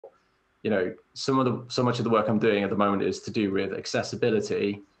so much of the work I'm doing at the moment is to do with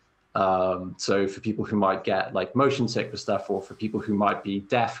accessibility. So for people who might get like motion sick with stuff, or for people who might be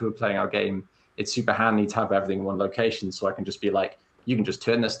deaf who are playing our game, it's super handy to have everything in one location. So I can just be like, you can just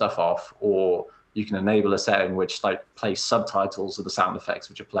turn this stuff off, or you can enable a setting which like plays subtitles of the sound effects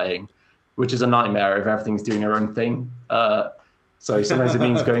which are playing, which is a nightmare if everything's doing their own thing. So sometimes it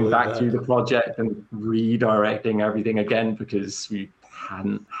means going back to the project and redirecting everything again because we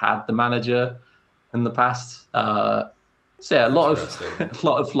hadn't had the manager in the past. So yeah, a lot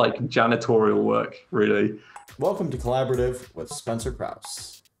of like janitorial work, really. Welcome to Collaborative with Spencer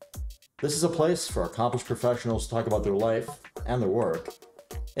Krause. This is a place for accomplished professionals to talk about their life and their work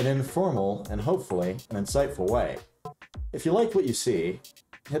in an informal and hopefully an insightful way. If you like what you see,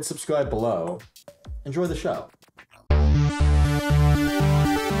 hit subscribe below. Enjoy the show.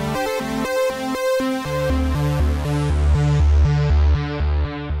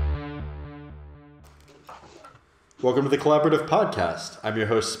 Welcome to the Collaborative Podcast. I'm your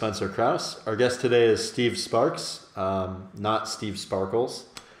host, Spencer Krause. Our guest today is Steve Sparks, not Steve Sparkles.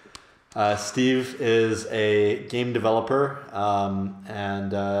 Steve is a game developer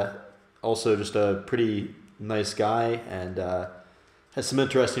and also just a pretty nice guy and has some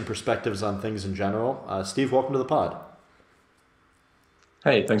interesting perspectives on things in general. Steve, welcome to the pod.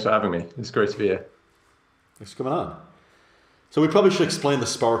 Hey, thanks for having me. It's great to be here. Thanks for coming on. So we probably should explain the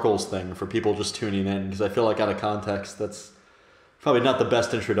sparkles thing for people just tuning in, because I feel like out of context, that's probably not the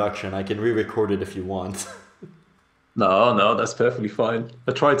best introduction. I can re-record it if you want. No, that's perfectly fine.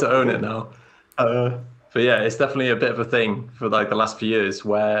 I tried to own it now. But yeah, it's definitely a bit of a thing for like the last few years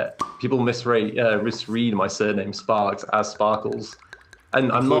where people misread my surname Sparks as Sparkles. And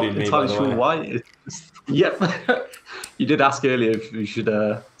I'm not entirely sure why. Yep. You did ask earlier if you should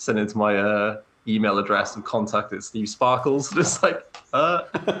send it to my email address and contact it Steve Sparkles. It's like, But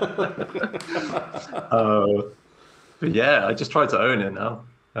yeah, I just tried to own it now.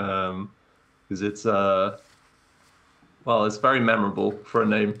 Because it's it's very memorable for a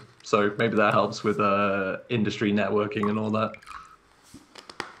name. So maybe that helps with industry networking and all that.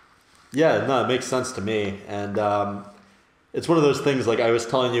 Yeah, no, it makes sense to me. And it's one of those things, like I was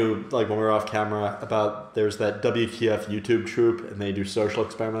telling you, like when we were off camera, about there's that WTF YouTube troupe and they do social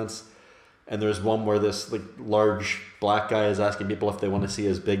experiments. And there's one where this like large black guy is asking people if they want to see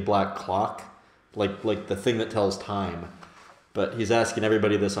his big black clock, like the thing that tells time. But he's asking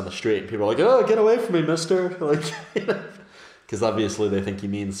everybody this on the street, and people are like, "Oh, get away from me, mister!" Like, because obviously they think he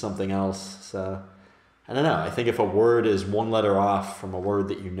means something else. So I don't know. I think if a word is one letter off from a word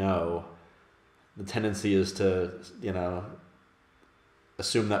that you know, the tendency is to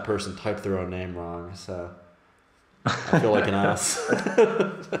assume that person typed their own name wrong. So I feel like an ass.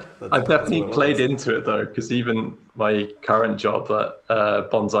 I've definitely played into it though, because even my current job at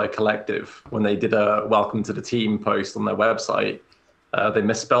Bonsai Collective, when they did a welcome to the team post on their website, they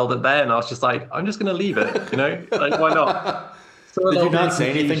misspelled it there, and I was just like, I'm just going to leave it, like why not? So did you not say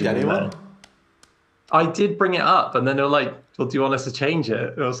anything to anyone? I did bring it up, and then they were like, well, do you want us to change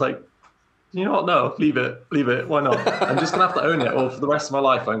it? And I was like, you know what? No, leave it. Why not? I'm just going to have to own it, or for the rest of my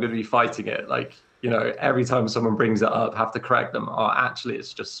life, I'm going to be fighting it. Like, every time someone brings it up, have to correct them. Oh, actually,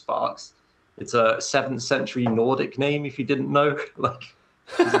 it's just Sparks. It's a 7th century Nordic name, if you didn't know. Like,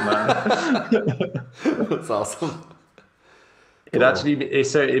 doesn't matter. That's awesome. It actually,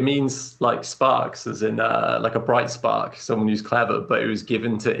 so it means like sparks, as in like a bright spark, someone who's clever, but it was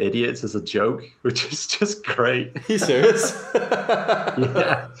given to idiots as a joke, which is just great. Are you serious?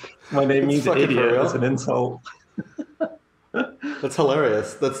 Yeah. My name means idiot as an insult. That's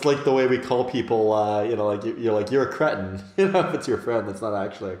hilarious. That's like the way we call people, you're a cretin. If it's your friend, that's not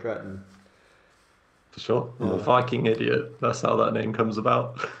actually a cretin. For sure. I'm a Viking idiot. That's how that name comes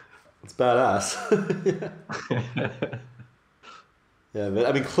about. It's badass. Yeah, but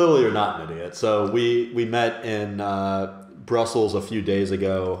I mean, clearly you're not an idiot. So we met in Brussels a few days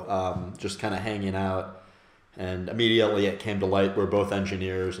ago, just kind of hanging out. And immediately it came to light we're both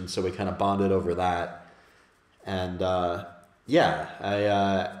engineers, and so we kind of bonded over that. And I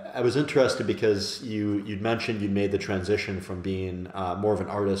was interested because you'd mentioned you made the transition from being more of an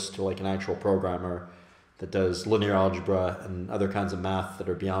artist to like an actual programmer that does linear algebra and other kinds of math that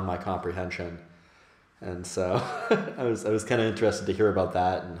are beyond my comprehension. And so I was kind of interested to hear about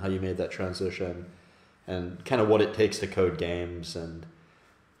that and how you made that transition and kind of what it takes to code games and,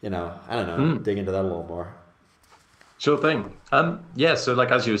 I don't know, dig into that a little more. Sure thing. So like,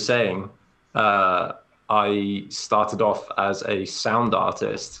 as you were saying, I started off as a sound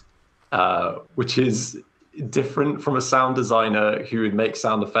artist, which is different from a sound designer who would make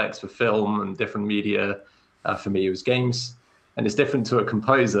sound effects for film and different media. For me, it was games. And it's different to a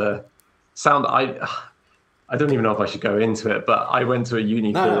composer sound. I don't even know if I should go into it, but I went to a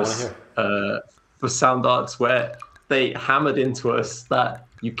uni course for sound arts where they hammered into us that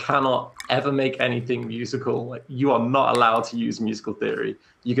you cannot ever make anything musical. Like, you are not allowed to use musical theory.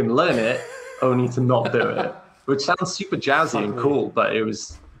 You can learn it, only to not do it, which sounds super jazzy and cool, but it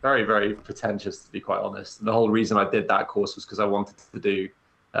was very, very pretentious, to be quite honest. And the whole reason I did that course was because I wanted to do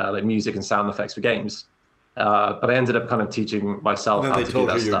like music and sound effects for games. But I ended up kind of teaching myself how to do that stuff. And then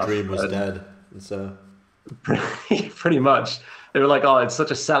they told you your dream was dead, and so pretty much. They were like, "Oh, it's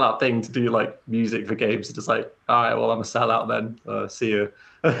such a sellout thing to do like music for games." It's just like, "All right, well, I'm a sellout then. See you."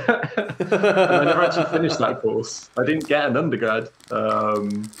 And I never actually finished that course. I didn't get an undergrad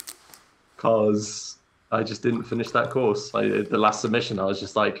because I just didn't finish that course. The last submission, I was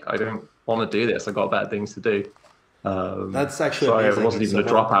just like, I don't want to do this. I got better things to do. That's actually so it wasn't even a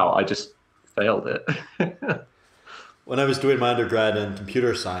dropout. I just failed it. When I was doing my undergrad in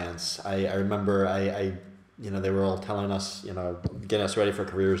computer science, I remember they were all telling us, getting us ready for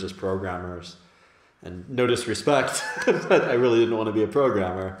careers as programmers. And no disrespect, but I really didn't want to be a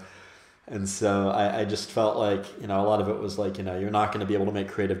programmer. And so I just felt like, a lot of it was like, you're not going to be able to make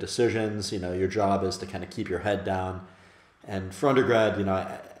creative decisions. Your job is to kind of keep your head down. And for undergrad,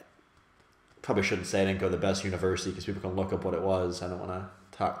 I probably shouldn't say I didn't go to the best university because people can look up what it was. I don't want to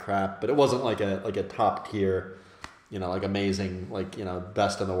talk crap, but it wasn't like a top tier, like amazing, like,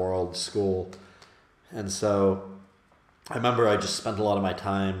 best in the world school. And so I remember I just spent a lot of my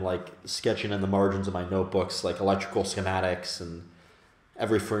time like sketching in the margins of my notebooks, like electrical schematics, and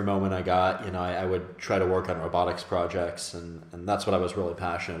every free moment I got, I would try to work on robotics projects, and that's what I was really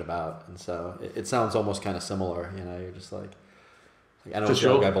passionate about. And so it sounds almost kind of similar, you're just like I don't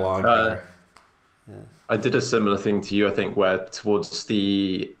feel like I belong there. Yeah. I did a similar thing to you, I think, where towards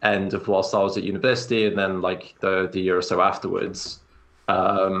the end of whilst I was at university, and then like the year or so afterwards,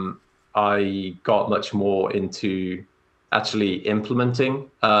 I got much more into actually implementing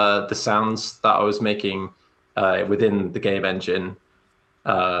the sounds that I was making within the game engine,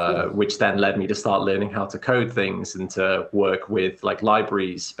 which then led me to start learning how to code things and to work with like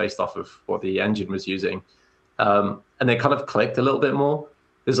libraries based off of what the engine was using. And it kind of clicked a little bit more.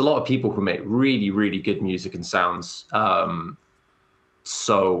 There's a lot of people who make really, really good music and sounds.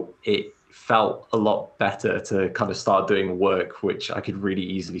 So it felt a lot better to kind of start doing work which I could really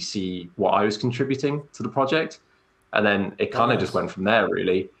easily see what I was contributing to the project. And then it kind of just went from there,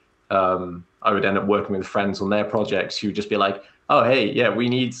 really. I would end up working with friends on their projects who would just be like, oh, hey, yeah, we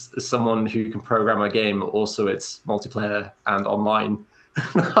need someone who can program a game. Also, it's multiplayer and online.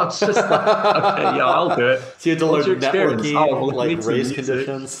 I was just like, okay, yeah, I'll do it. So you had to learn networking, like race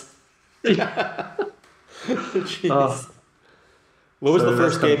conditions. Yeah. Jeez. What was the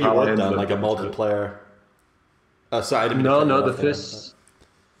first game you worked on? Like a multiplayer? Sorry, I didn't mean to cut you off there.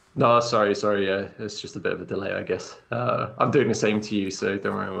 No, sorry. Yeah, it's just a bit of a delay, I guess. I'm doing the same to you, so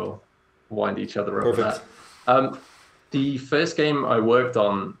don't worry, we'll wind each other over that. The first game I worked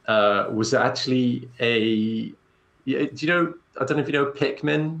on was actually do you know? I don't know if you know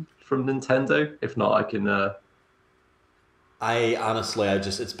Pikmin from Nintendo. If not, I can. I honestly,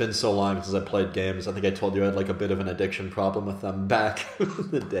 it's been so long since I played games. I think I told you I had like a bit of an addiction problem with them back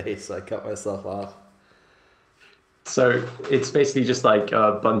in the day, so I cut myself off. So it's basically just like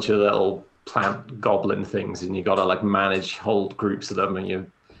a bunch of little plant goblin things, and you got to like manage whole groups of them, and you're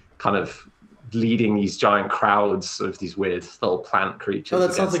kind of leading these giant crowds of these weird little plant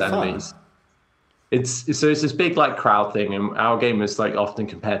creatures against enemies. Fun. It's this big like crowd thing, and our game was like often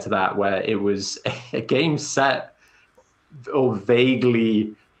compared to that, where it was a game set or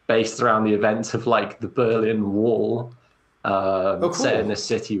vaguely based around the events of like the Berlin Wall, cool. Set in a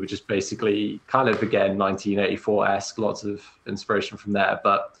city, which is basically kind of again 1984-esque, lots of inspiration from there,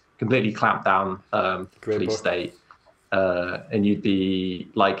 but completely clamped down police state, and you'd be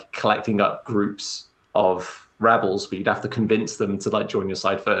like collecting up groups of rebels, but you'd have to convince them to like join your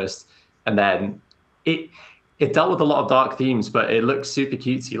side first, and then it dealt with a lot of dark themes, but it looked super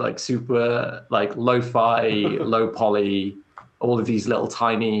cutesy, like super like lo-fi, low poly, all of these little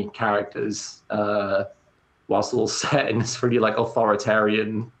tiny characters, whilst all set in this really like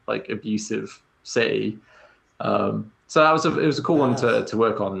authoritarian, like abusive city. So it was a cool one to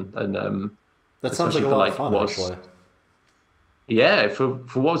work on, and that sounds like a lot of fun, actually. Yeah, for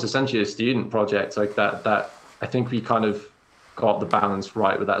what was essentially a student project like that, I think we kind of got the balance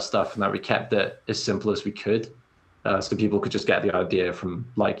right with that stuff, and that we kept it as simple as we could, so people could just get the idea from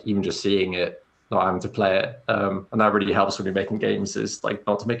like even just seeing it, not having to play it. And that really helps when you're making games, is like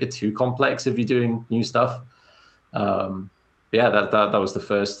not to make it too complex if you're doing new stuff. Yeah, that was the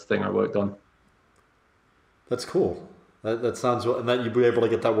first thing I worked on. That's cool. That sounds, and then you'd be able to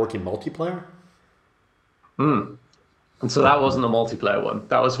get that working multiplayer. Mm. And so that wasn't a multiplayer one.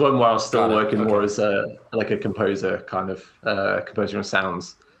 That was one where I was still Got it. working more Okay. as a composer, kind of composer of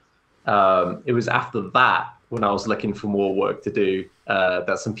sounds. It was after that when I was looking for more work to do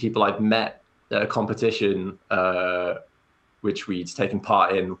that some people I'd met at a competition which we'd taken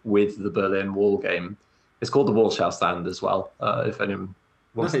part in with the Berlin Wall game. It's called the Wall Shall Stand as well. If anyone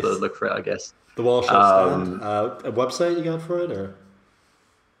wants to Nice. look for it, I guess. The wall shall stand. Um, A website you got for it, or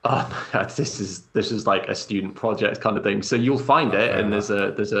Oh my God, this is like a student project kind of thing. So you'll find it, fair and enough.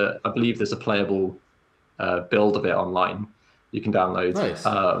 there's a I believe there's a playable build of it online you can download. Nice.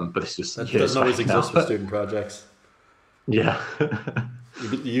 But it's just That years doesn't always back now. exist with student projects. Yeah.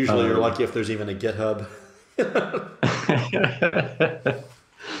 Usually, you're lucky if there's even a GitHub.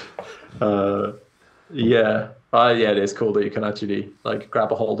 uh, yeah. Yeah, it is cool that you can actually like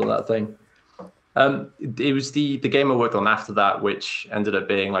grab a hold of that thing. It was the game I worked on after that, which ended up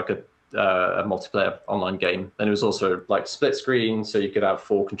being like a multiplayer online game. And it was also like split screen, so you could have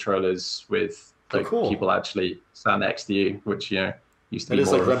 4 controllers with Oh, like cool. people actually stand next to you, which used to That be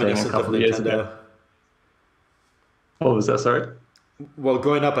is more like of a thing a reminiscent of couple of years ago. Nintendo. What was that? Sorry. Well,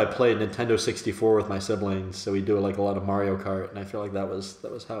 growing up, I played Nintendo 64 with my siblings, so we do like a lot of Mario Kart, and I feel like that was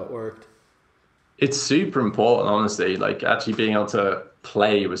how it worked. It's super important, honestly. Like actually being able to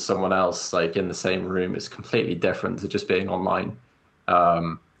play with someone else, like in the same room, is completely different to just being online.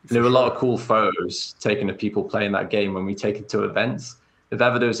 For There were a lot sure. of cool photos taken of people playing that game when we take it to events. If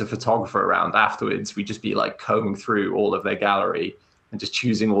ever there was a photographer around afterwards, we'd just be like combing through all of their gallery and just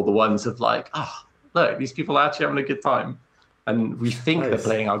choosing all the ones of like, oh, look, these people are actually having a good time. And we think they're Nice.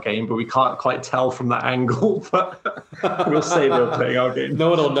 playing our game, but we can't quite tell from that angle. But we'll say they're playing our game. No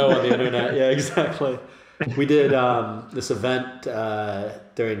one will know on the internet. Yeah, exactly. We did this event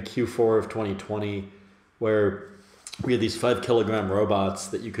during Q4 of 2020 where we had these 5 kilogram robots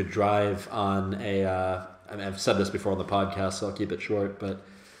that you could drive on a. I mean, I've said this before on the podcast, so I'll keep it short. But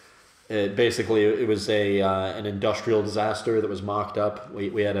it was a an industrial disaster that was mocked up.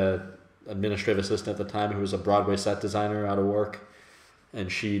 We had a administrative assistant at the time who was a Broadway set designer out of work,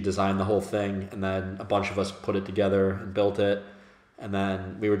 and she designed the whole thing, and then a bunch of us put it together and built it, and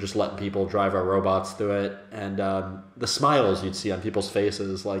then we were just letting people drive our robots through it, and the smiles you'd see on people's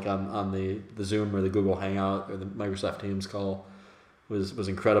faces, like on the Zoom or the Google Hangout or the Microsoft Teams call, was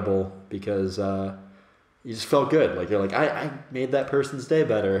incredible because you just felt good, like you're like I made that person's day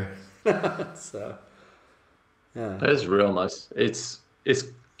better. So yeah, That is real nice. It's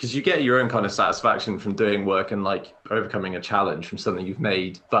because you get your own kind of satisfaction from doing work and like overcoming a challenge from something you've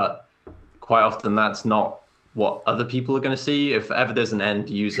made, but quite often that's not what other people are going to see. If ever there's an end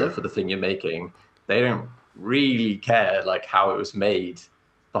user sure, for the thing you're making, they don't really care like how it was made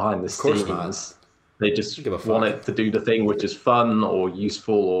behind the of course not. scenes. They I just give a want fuck. it to do the thing which is fun or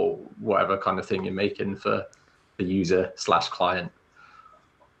useful or whatever kind of thing you're making for the user slash client.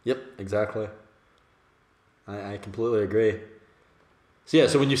 Yep, exactly. I completely agree. So yeah,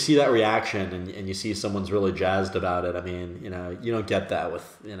 so when you see that reaction and you see someone's really jazzed about it, I mean, you don't get that with,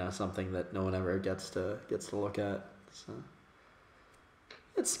 something that no one ever gets to look at. So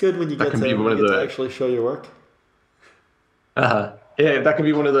it's good when you That get can to be one of the actually show your work. Yeah, that can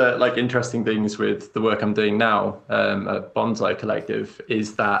be one of the like interesting things with the work I'm doing now at Bonsai Collective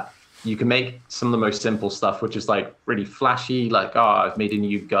is that you can make some of the most simple stuff, which is like really flashy, like, oh, I've made a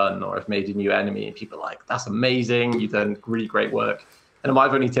new gun or I've made a new enemy. And people are like, that's amazing. You've done really great work. And it might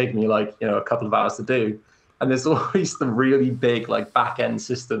have only taken me like, a couple of hours to do. And there's always the really big like back end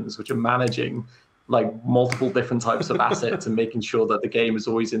systems which are managing like multiple different types of assets and making sure that the game is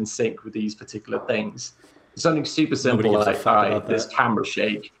always in sync with these particular things. Something super Nobody simple gives a like, all fuck right, about this that. camera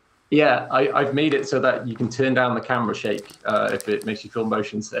shake. Yeah, I've made it so that you can turn down the camera shake if it makes you feel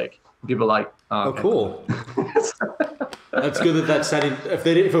motion sick. People are like, oh, Oh, okay, cool. cool. That's good that setting. If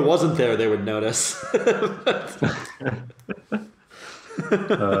it wasn't there, they would notice.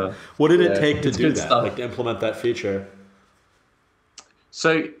 uh, What did it yeah, take to it's do good that? stuff. Like to implement that feature?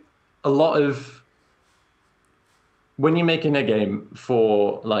 So a lot of when you're making a game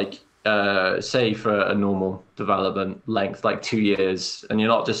for like say for a normal development length like 2 years and you're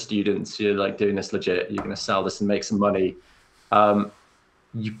not just students, you're like doing this legit, you're going to sell this and make some money. um,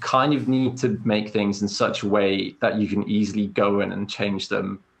 you kind of need to make things in such a way that you can easily go in and change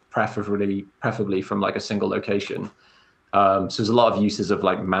them, preferably from like a single location. So there's a lot of uses of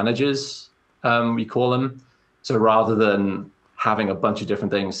like managers, we call them. So rather than having a bunch of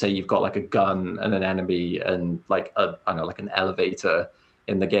different things, say you've got like a gun and an enemy and like I don't know, like an elevator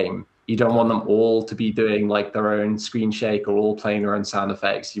in the game. You don't want Got it. them all to be doing like their own screen shake or all playing their own sound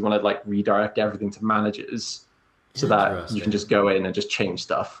effects. You want to like redirect everything to managers so that you can Interesting. just go in and just change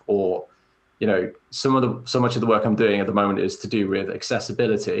stuff. Or, so much of the work I'm doing at the moment is to do with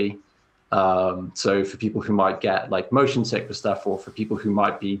accessibility. So for people who might get like motion sickness stuff, or for people who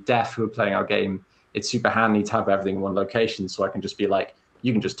might be deaf who are playing our game, it's super handy to have everything in one location. So I can just be like,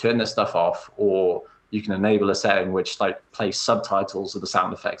 you can just turn this stuff off, or you can enable a setting which like plays subtitles of the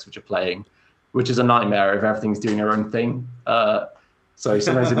sound effects which are playing, which is a nightmare if everything's doing their own thing. So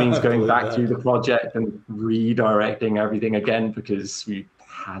sometimes it means I going believe back through that. the project and redirecting everything again because we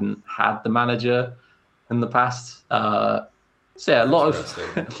hadn't had the manager in the past. So yeah, a lot of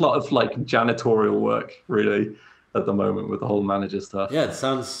Interesting. a lot of like janitorial work really at the moment with the whole manager stuff. Yeah,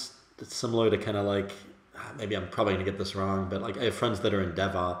 it's similar to kind of like, maybe I'm probably gonna get this wrong, but like I have friends that are in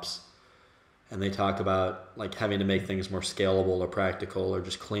DevOps, and they talk about like having to make things more scalable or practical or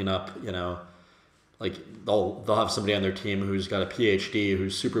just clean up, like they'll have somebody on their team who's got a PhD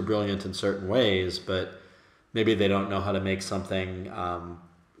who's super brilliant in certain ways, but maybe they don't know how to make something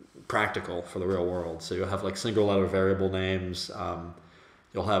practical for the real world. So you'll have like single letter variable names.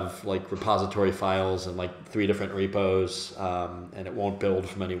 You'll have like repository files and like 3 different repos, and it won't build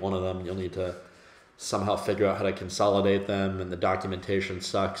from any one of them. You'll need to somehow figure out how to consolidate them, and the documentation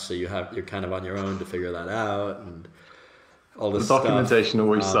sucks. So you're kind of on your own to figure that out and all The this stuff. documentation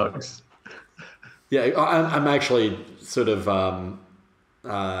always sucks. Yeah, I'm actually sort of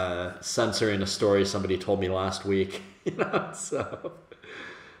censoring a story somebody told me last week. So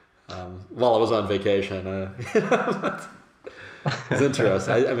while I was on vacation, it's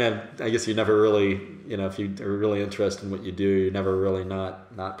interesting. I mean, I guess you never really, if you are really interested in what you do, you're never really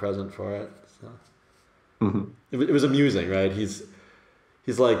not present for it. So Mhm. it was amusing, right? He's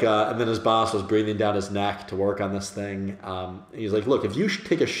like, and then his boss was breathing down his neck to work on this thing. He's like, look, if you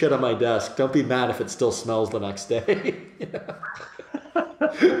take a shit on my desk, don't be mad if it still smells the next day.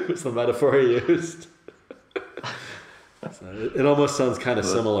 Was the metaphor he used. So it almost sounds kind of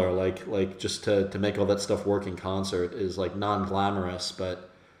similar, like just to make all that stuff work in concert is like non-glamorous, but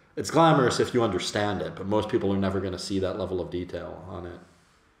it's glamorous if you understand it. But most people are never going to see that level of detail on it.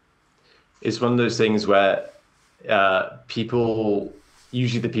 It's one of those things where people,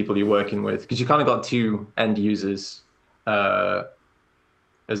 usually the people you're working with, because you kind of got two end users uh,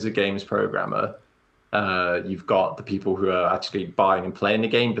 as a games programmer. You've got the people who are actually buying and playing the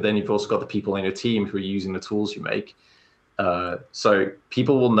game, but then you've also got the people in your team who are using the tools you make. So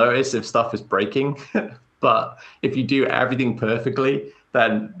people will notice if stuff is breaking, but if you do everything perfectly,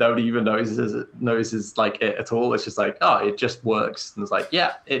 then nobody even notices like it at all. It's just like, oh, it just works. And it's like,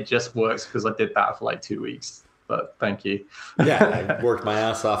 yeah, it just works because I did that for like 2 weeks. But thank you. Yeah, I worked my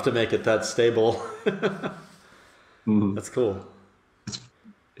ass off to make it that stable. Mhm. That's cool.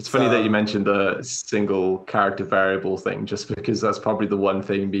 It's funny that you So mentioned the single character variable thing, just because that's probably the one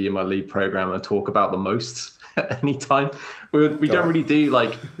thing me and my lead programmer talk about the most at any time. We don't go. really do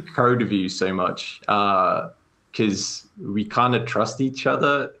like code reviews so much because we kind of trust each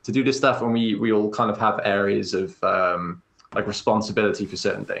other to do this stuff, and we all kind of have areas of like responsibility for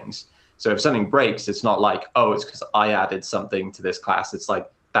certain things. So if something breaks, it's not like, oh, it's because I added something to this class. It's like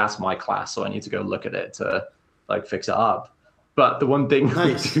that's my class, so I need to go look at it to like fix it up. But the one thing we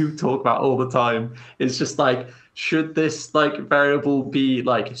Nice. do talk about all the time is just like, should this like variable be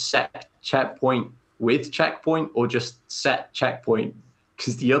like set checkpoint with checkpoint or just set checkpoint?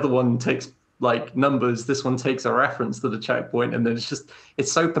 Because the other one takes like numbers, this one takes a reference to the checkpoint, and then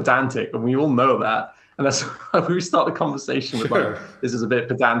it's so pedantic, and we all know that. And that's why we start the conversation with like, Sure. this is a bit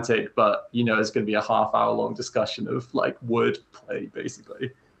pedantic, but it's going to be a half-hour long discussion of like word play,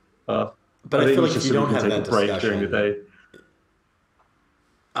 basically. But I I think feel it's like if just you so we don't can have take a that break during the discussion, day.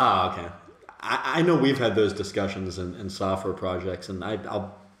 okay. I know we've had those discussions in software projects, and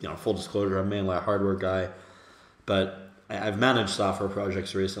I'll, full disclosure, I'm mainly a hardware guy, but I've managed software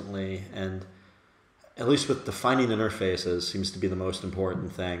projects recently, and at least with defining interfaces seems to be the most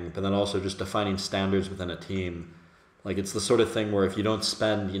important thing, but then also just defining standards within a team. Like it's the sort of thing where if you don't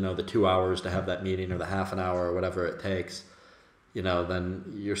spend, the 2 hours to have that meeting or the half an hour or whatever it takes, then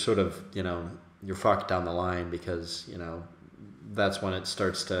you're sort of, you're fucked down the line because, that's when it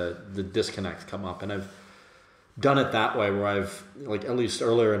starts to, the disconnect come up. And I've done it that way where I've, like, at least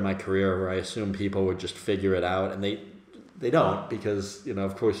earlier in my career where I assumed people would just figure it out, and they don't because,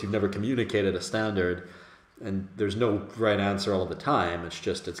 of course you've never communicated a standard and there's no right answer all the time. It's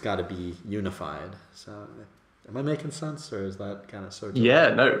just, it's got to be unified. So am I making sense, or is that kind of circular?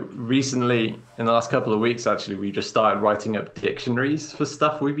 Yeah, no, recently in the last couple of weeks, actually, we just started writing up dictionaries for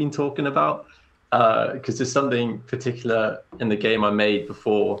stuff we've been talking about. Because there's something particular in the game I made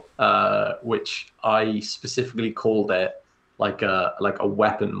before, which I specifically called it like a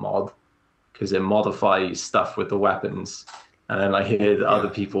weapon mod, because it modifies stuff with the weapons. And then I hear that other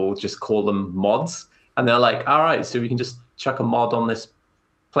people just call them mods, and they're like, all right, so we can just chuck a mod on this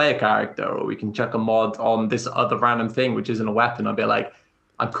player character, or we can chuck a mod on this other random thing which isn't a weapon. I'd be like,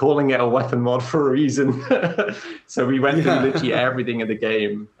 I'm calling it a weapon mod for a reason. So we went through literally everything in the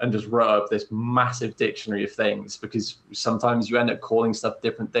game and just wrote up this massive dictionary of things, because sometimes you end up calling stuff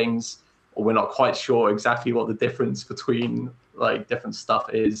different things, or we're not quite sure exactly what the difference between like different stuff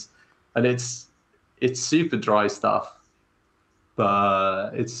is. And it's super dry stuff,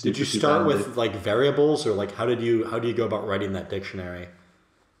 but it's super. Did you start with like variables, or like how do you go about writing that dictionary?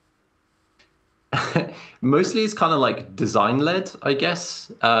 Mostly it's kind of like design led, I guess,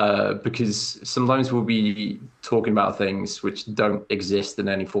 because sometimes we'll be talking about things which don't exist in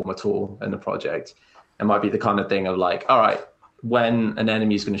any form at all in the project. It might be the kind of thing of like, all right, when an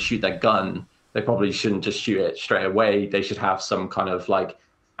enemy is going to shoot that gun, they probably shouldn't just shoot it straight away. They should have some kind of like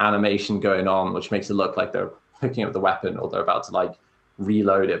animation going on, which makes it look like they're picking up the weapon, or they're about to like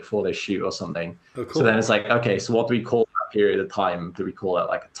reload it before they shoot or something. Oh, cool. So then it's like, okay, so what do we call that period of time? Do we call it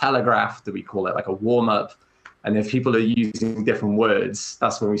like a telegraph? Do we call it like a warm-up? And if people are using different words,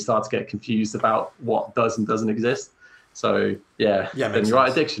 that's when we start to get confused about what does and doesn't exist. So then you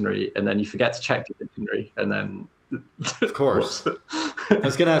write a dictionary, and then you forget to check the dictionary, and then of course. I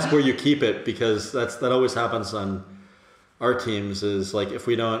was gonna ask where you keep it, because that always happens on our teams. Is like, if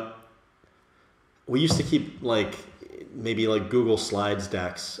we used to keep like maybe like Google Slides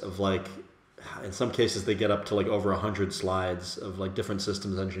decks of like, in some cases they get up to like over 100 slides of like different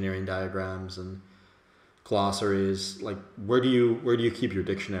systems engineering diagrams and glossaries. Like, where do you keep your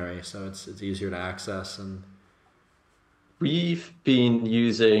dictionary so it's easier to access? And we've been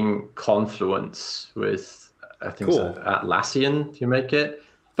using Confluence with, I think it's Atlassian to make it,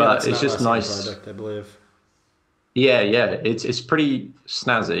 but it's just nice project, I believe. Yeah, it's pretty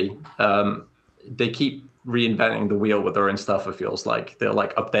snazzy. They keep reinventing the wheel with their own stuff. It feels like they'll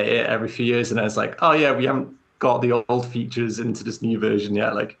like update it every few years, and then it's like, oh yeah, we haven't got the old features into this new version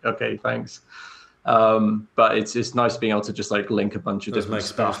yet. Like, okay, thanks. But it's nice being able to just like link a bunch of different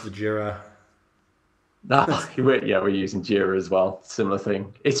stuff. The Jira. We're using Jira as well. Similar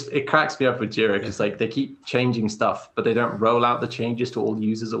thing. It cracks me up with Jira, because like they keep changing stuff, but they don't roll out the changes to all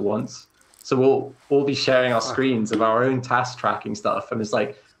users at once. So we'll all be sharing our screens of our own task tracking stuff, and it's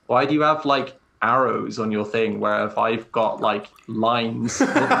like, why do you have like arrows on your thing where if I've got like lines,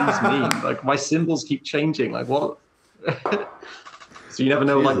 what do these mean? Like my symbols keep changing. Like what? So you never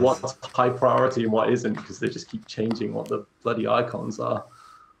know like what's high priority and what isn't, because they just keep changing what the bloody icons are.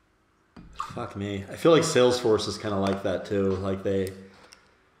 Fuck me. I feel like Salesforce is kind of like that too. Like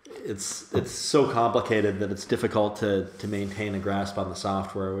it's so complicated that it's difficult to maintain a grasp on the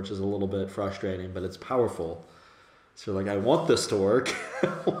software, which is a little bit frustrating, but it's powerful. So like, I want this to work. I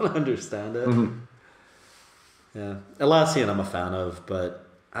want to understand it. Mm-hmm. Yeah. Atlassian I'm a fan of, but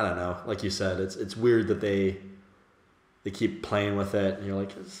I don't know. Like you said, it's weird that they keep playing with it, and you're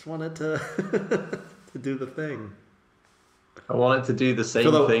like, I just want it to to do the thing. I want it to do the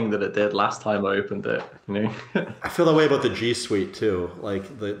same thing that it did last time I opened it, you know? I feel that way about the G Suite too.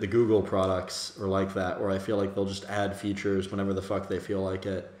 Like the Google products are like that, where I feel like they'll just add features whenever the fuck they feel like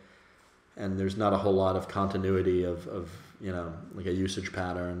it. And there's not a whole lot of continuity of you know, like a usage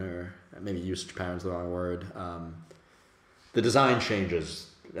pattern, or maybe usage pattern's the wrong word. The design changes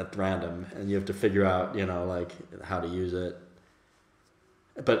at random, and you have to figure out, you know, like how to use it.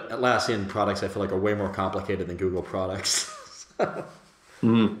 But Atlassian products, I feel like, are way more complicated than Google products.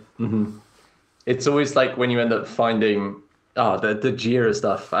 It's always like when you end up finding the Jira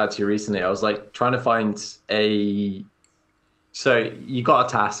stuff actually recently. I was like trying to find so you got a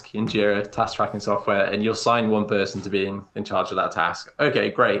task in Jira, task tracking software, and you'll assign one person to be in charge of that task.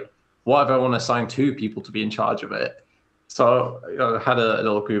 Okay, great. What if I want to assign two people to be in charge of it? So I had a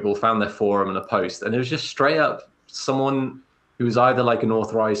little Google, found their forum and a post, and it was just straight up someone who was either like an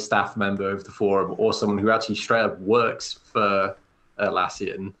authorized staff member of the forum, or someone who actually straight up works for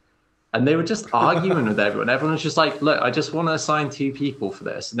Atlassian. And they were just arguing with everyone. Everyone was just like, look, I just want to assign two people for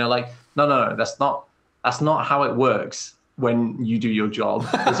this. And they're like, no, that's not how it works when you do your job.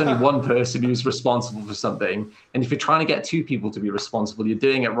 There's only one person who's responsible for something. And if you're trying to get two people to be responsible, you're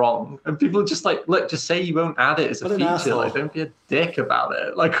doing it wrong. And people are just like, look, just say you won't add it as a feature. Like, don't be a dick about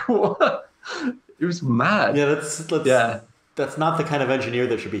it. Like, what? It was mad. Yeah, that's not the kind of engineer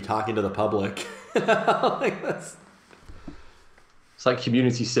that should be talking to the public. Like this. It's like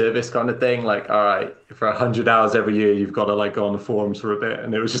community service kind of thing. Like, all right, for 100 hours every year, you've got to like go on the forums for a bit,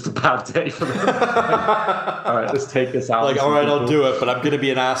 and it was just a bad day for them. Like, all right, let's take this out. Like, all right, I'll do it, but I'm going to be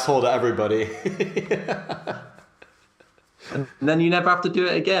an asshole to everybody. and then you never have to do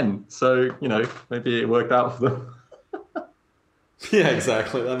it again. So, maybe it worked out for them. Yeah,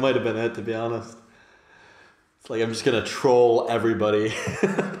 exactly. That might have been it, to be honest. It's like, I'm just going to troll everybody.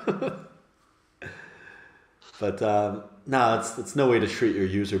 But no, it's no way to treat your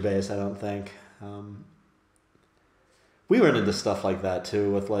user base, I don't think. We run into stuff like that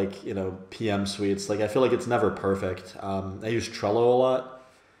too with like, PM suites. Like I feel like it's never perfect. I use Trello a lot.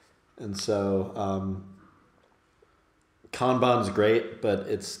 And so Kanban's great, but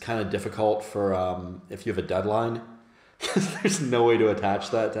it's kind of difficult for if you have a deadline. There's no way to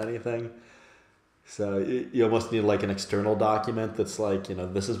attach that to anything. So you almost need like an external document that's like,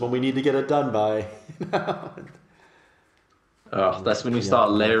 this is when we need to get it done by. Oh, that's when you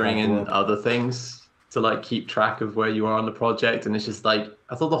start layering in other things to like keep track of where you are on the project. And it's just like,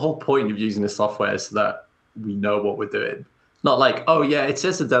 I thought the whole point of using the software is so that we know what we're doing. Not like, oh yeah, it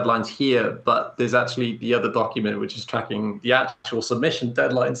says the deadline's here, but there's actually the other document which is tracking the actual submission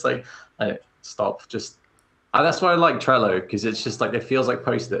deadlines. Like, stop, just. And that's why I like Trello, because it's just like, it feels like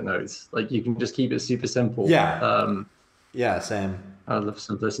Post-it notes. Like you can just keep it super simple. Yeah. Yeah, same. I love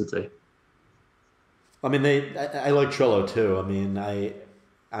simplicity. I mean, I like Trello too. I mean,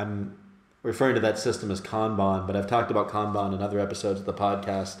 I'm referring to that system as Kanban, but I've talked about Kanban in other episodes of the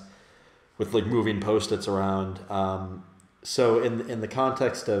podcast with like moving Post-its around. So in the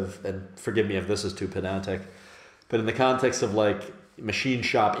context of, and forgive me if this is too pedantic, but in the context of like machine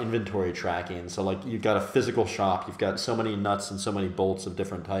shop inventory tracking, so like you've got a physical shop, you've got so many nuts and so many bolts of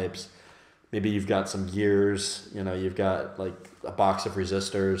different types. Maybe you've got some gears, you've got like a box of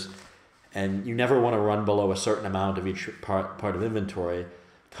resistors, and you never want to run below a certain amount of each part of inventory.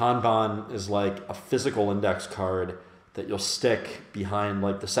 Kanban is like a physical index card that you'll stick behind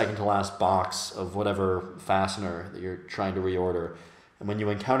like the second to last box of whatever fastener that you're trying to reorder. And when you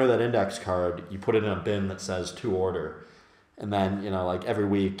encounter that index card, you put it in a bin that says to order. And then, like every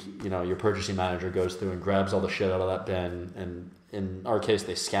week, your purchasing manager goes through and grabs all the shit out of that bin. And in our case,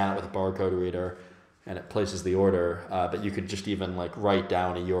 they scan it with a barcode reader and it places the order. But you could just even like write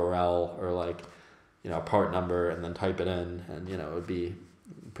down a URL or like, a part number and then type it in, and, it would be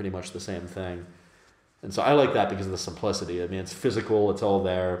pretty much the same thing. And so I like that because of the simplicity. I mean, it's physical, it's all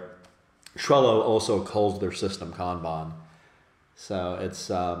there. Trello also calls their system Kanban. So it's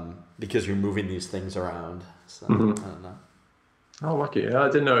because you're moving these things around. So I don't know. Oh, lucky. I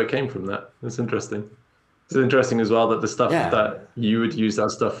didn't know it came from that. That's interesting. It's interesting as well that the stuff that you would use that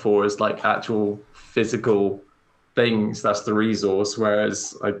stuff for is like actual physical things. That's the resource.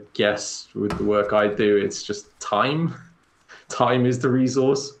 Whereas I guess with the work I do, it's just time. Time is the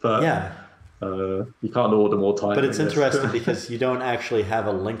resource, but you can't order more time. But it's interesting because you don't actually have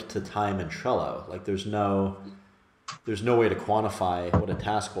a link to time in Trello. Like there's no way to quantify what a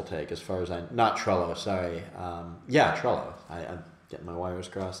task will take as far as not Trello, sorry. Trello. I'm getting my wires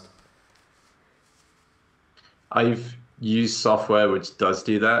crossed. I've used software which does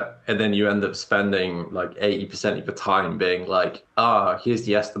do that, and then you end up spending like 80% of your time being like, here's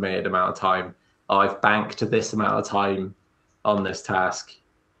the estimated amount of time. I've banked this amount of time on this task.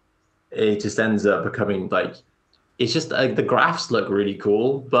 It just ends up becoming like, it's just the graphs look really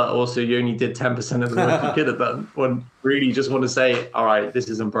cool, but also you only did 10% of the work you could have done. When really you just want to say, all right, this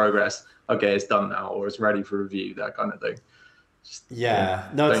is in progress. Okay, it's done now, or it's ready for review, that kind of thing. It's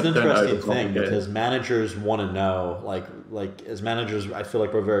an interesting thing because managers want to know, like as managers, I feel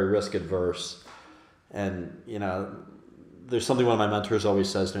like we're very risk adverse. And, there's something one of my mentors always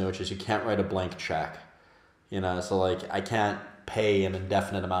says to me, which is you can't write a blank check. So like I can't pay an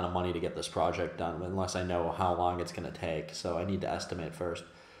indefinite amount of money to get this project done unless I know how long it's going to take. So I need to estimate first.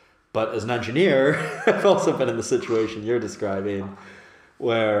 But as an engineer, I've also been in the situation you're describing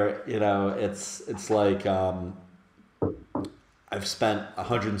where, it's like I've spent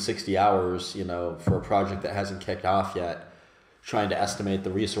 160 hours, for a project that hasn't kicked off yet, trying to estimate the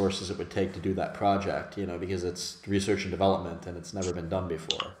resources it would take to do that project, because it's research and development and it's never been done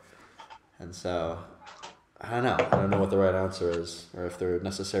before. And so I don't know what the right answer is, or if there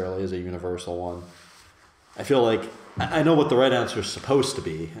necessarily is a universal one. I feel like I know what the right answer is supposed to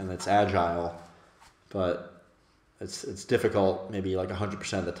be, and it's agile, but it's difficult maybe like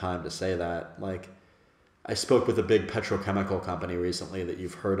 100% of the time to say that. Like I spoke with a big petrochemical company recently that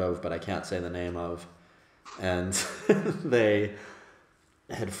you've heard of, but I can't say the name of, and they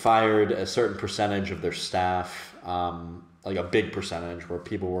had fired a certain percentage of their staff, like a big percentage where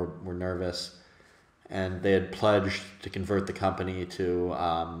people were nervous. And they had pledged to convert the company to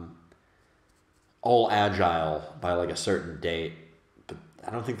all agile by like a certain date, but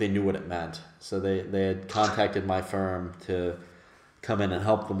I don't think they knew what it meant. So they had contacted my firm to come in and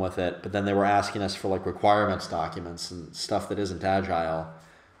help them with it. But then they were asking us for like requirements documents and stuff that isn't agile.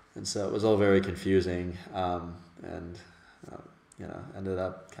 And so it was all very confusing. And you know, ended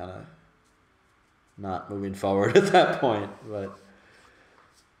up kind of not moving forward at that point. But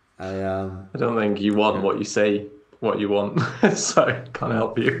I don't think you want what you say, what you want. So I can't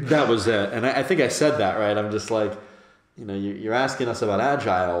help you. That was it. And I think I said that, right? I'm just like, you know, you're asking us about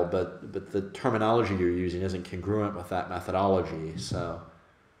agile, but the terminology you're using isn't congruent with that methodology. So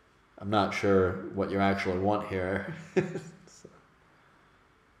I'm not sure what you actually want here. So,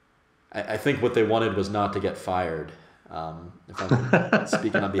 I think what they wanted was not to get fired. If I'm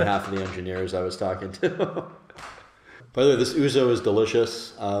speaking on behalf of the engineers I was talking to. By the way, this ouzo is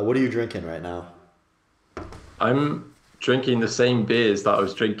delicious. What are you drinking right now? I'm drinking the same beers that I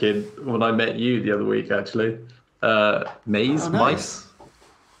was drinking when I met you the other week, actually. Maize, Oh, nice. mice.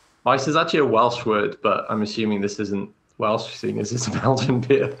 Mice is actually a Welsh word, but I'm assuming this isn't Welsh, seeing as it's a Belgian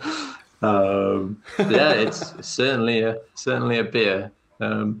beer. Yeah, it's certainly a beer.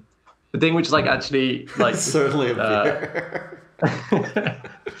 The thing which like actually like Certainly a beer.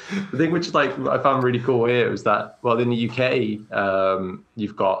 the thing which like I found really cool here was that, well, in the UK,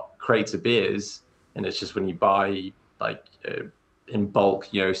 you've got crates of beers, and it's just when you buy like in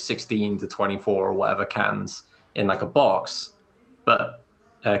bulk, you know, 16 to 24 or whatever cans in like a box, but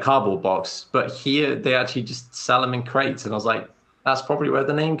a cardboard box. But here they actually just sell them in crates, and I was like, that's probably where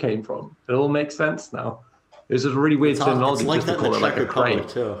the name came from. It all makes sense now. It was just really weird terminology. It's like just that to call in it the like Czech a Republic crate.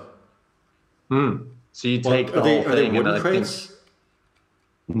 too. So you take the whole Are they thing, and wooden I crates? think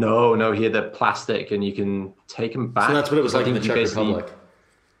no, here they're plastic, and you can take them back. So that's what it was like in the I think Czech Republic.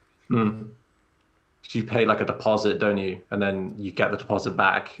 You pay like a deposit, don't you? And then you get the deposit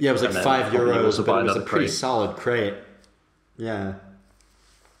back. Yeah, it was like and then €5, probably also but buy it was a another pretty crate. solid crate. Yeah.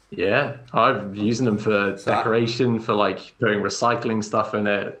 Yeah, I'm using them for decoration, for like putting recycling stuff in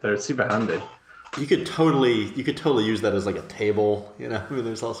it. They're super handy. You could totally use that as like a table, you know. I mean,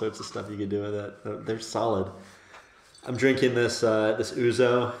 there's all sorts of stuff you could do with it. They're solid. I'm drinking this this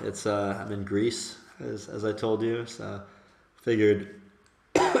ouzo. It's I'm in Greece, as I told you, so figured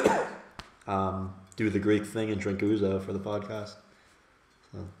do the Greek thing and drink ouzo for the podcast.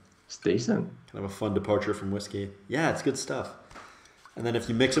 So, It's decent. kind of a fun departure from whiskey. Yeah, it's good stuff. And then if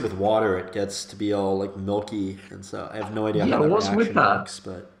you mix it with water, it gets to be all like milky, and so I have no idea Yeah, how that what's with reaction that? works,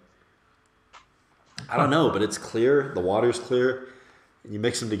 but I don't know. But it's clear, the water's clear, and you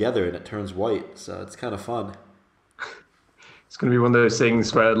mix them together, and it turns white. So it's kind of fun. It's going to be one of those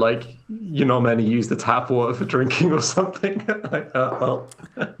things where like you're not meant to use the tap water for drinking or something. Like, well.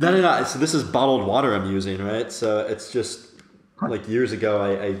 No. So this is bottled water I'm using, right? So it's just like years ago,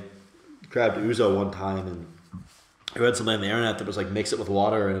 I grabbed ouzo one time, and I read something on the internet that was like mix it with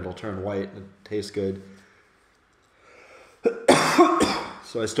water and it'll turn white and it tastes good.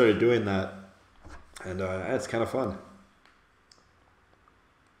 So I started doing that, and it's kind of fun.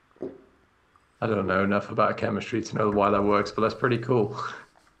 I don't know enough about chemistry to know why that works, but that's pretty cool.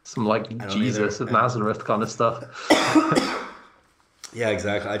 Some like Jesus of Nazareth kind of stuff. Yeah,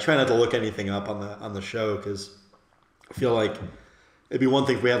 exactly. I try not to look anything up on the show because I feel like it'd be one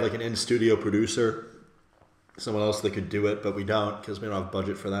thing if we had like an in-studio producer, someone else that could do it, but we don't because we don't have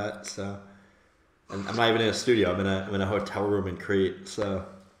budget for that. So, and I'm not even in a studio. I'm in a hotel room in Crete. So,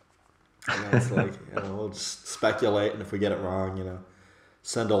 you know, it's like, you know, we'll just speculate, and if we get it wrong, you know,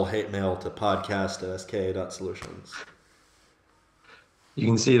 send all hate mail to podcast@ska.solutions. You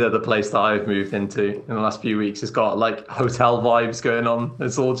can see that the place that I've moved into in the last few weeks has got like hotel vibes going on.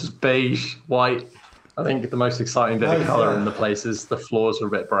 It's all just beige, white. I think the most exciting bit of color in the place is the floors are a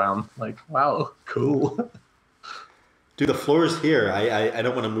bit brown. Like, wow, cool. Dude, the floors here, I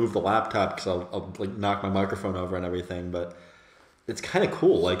don't want to move the laptop because I'll like knock my microphone over and everything, but it's kind of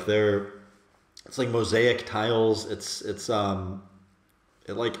cool. Like it's like mosaic tiles. It's it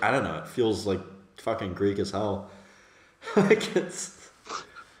like, I don't know, it feels like fucking Greek as hell. Like it's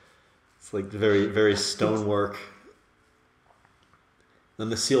like very, very stonework. Then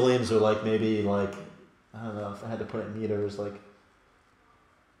the ceilings are like maybe like, I don't know if I had to put it in meters, like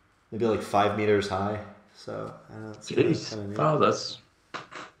maybe like 5 meters high. So I don't know, it's Jeez. neat. Oh, that's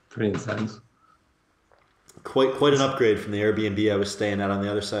pretty intense. Quite an upgrade from the Airbnb I was staying at on the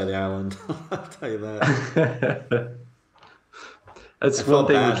other side of the island. I'll tell you that. That's one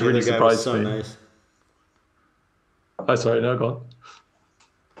thing which really surprised me. Nice. Oh, sorry, no, go on.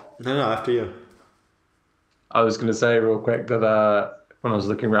 No, after you. I was going to say real quick that when I was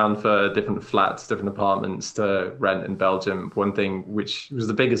looking around for different flats, different apartments to rent in Belgium, one thing which was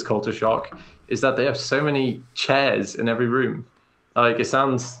the biggest culture shock is that they have so many chairs in every room. Like, it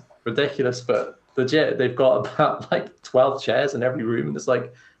sounds ridiculous, but legit, they've got about like 12 chairs in every room, and it's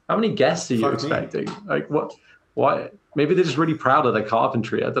like, how many guests are you Fuck me. expecting? Like, what? Why? Maybe they're just really proud of their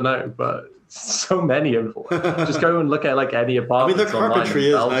carpentry. I don't know, but so many of them. Just go and look at like any I mean, apartments their online carpentry in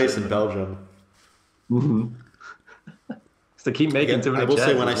is Belgium. nice in Belgium. Mm-hmm. They keep making Again, too many I will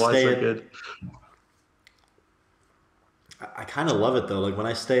chairs. say when I That's why it's stay so good. I kind of love it though. Like when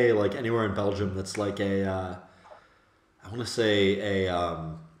I stay like anywhere in Belgium, that's like I want to say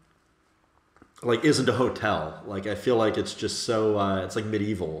like isn't a hotel. Like I feel like it's just so it's like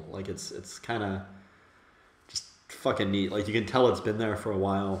medieval. Like it's kind of just fucking neat. Like you can tell it's been there for a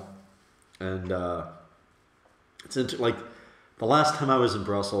while, and like the last time I was in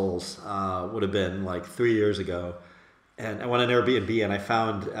Brussels would have been like 3 years ago, and I went on Airbnb and I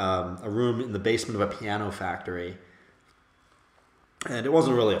found a room in the basement of a piano factory. And it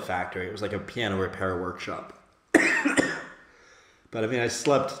wasn't really a factory. It was like a piano repair workshop. But I mean, I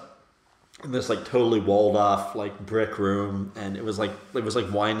slept in this like totally walled off like brick room, and it was like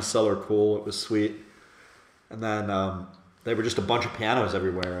wine cellar cool. It was sweet. And then there were just a bunch of pianos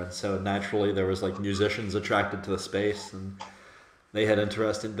everywhere, and so naturally there was like musicians attracted to the space, and they had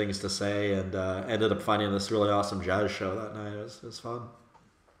interesting things to say, and ended up finding this really awesome jazz show that night. It was fun.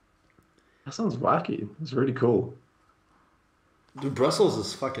 That sounds wacky. It's really cool. Dude, Brussels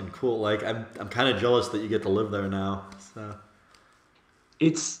is fucking cool. Like I'm kind of jealous that you get to live there now. So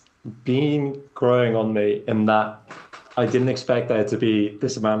It's been growing on me in that I didn't expect there to be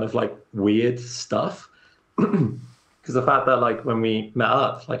this amount of like weird stuff. Because the fact that like when we met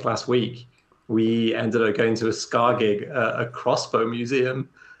up like last week, we ended up going to a ska gig at a crossbow museum.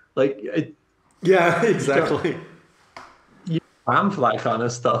 Like, yeah, exactly. You plan for that kind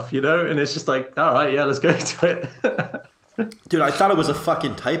of stuff, you know? And it's just like, all right, yeah, let's go to it. Dude, I thought it was a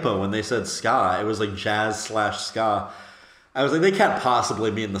fucking typo when they said ska. It was like jazz/ska. I was like, they can't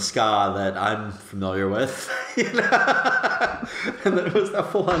possibly mean the ska that I'm familiar with. You know? And then it was a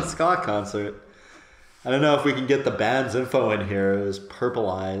full-on ska concert. I don't know if we can get the band's info in here. It was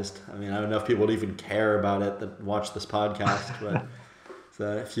purpleized. I mean, I don't know if people would even care about it that watch this podcast, but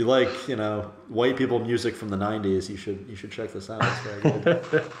so if you like, you know, white people music from the 90s, you should check this out. It's very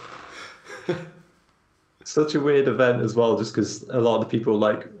good. Such a weird event as well, just because a lot of the people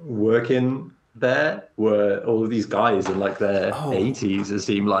like working there were all of these guys in like their 80s, it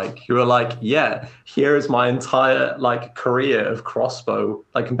seemed like, who were like, yeah, here is my entire like career of crossbow,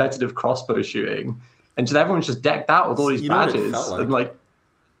 like competitive crossbow shooting, and just everyone's just decked out with all these badges. And like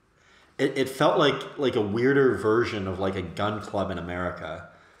it felt like a weirder version of like a gun club in America.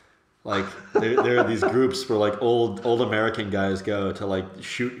 Like there are these groups where like old American guys go to like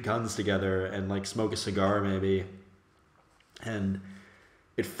shoot guns together and like smoke a cigar maybe, and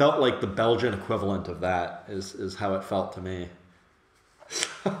it felt like the Belgian equivalent of that is how it felt to me.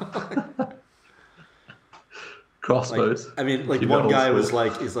 Crossbows. Like, I mean, like one guy was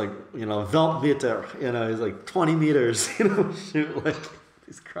like, he's like, you know, 20 meter, you know, he's like 20 meters, you know, shoot like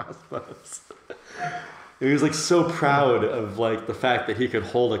these crossbows. He was like so proud of like the fact that he could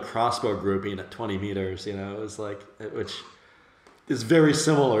hold a crossbow grouping at 20 meters, you know. It was like, which is very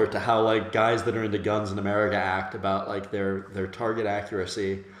similar to how like guys that are into guns in America act about like their target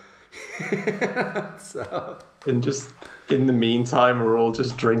accuracy. So, and just in the meantime, we're all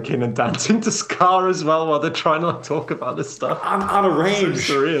just drinking and dancing to ska as well while they're trying to talk about this stuff. On a range.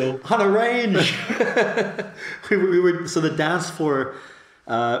 So surreal. On a range. we were, so the dance floor,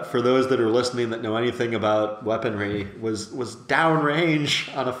 for those that are listening that know anything about weaponry, was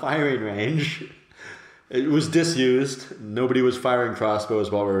downrange on a firing range. It was disused. Nobody was firing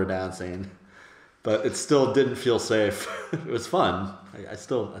crossbows while we were dancing, but it still didn't feel safe. It was fun. I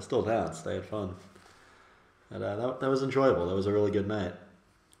still danced. I had fun. And that was enjoyable. That was a really good night.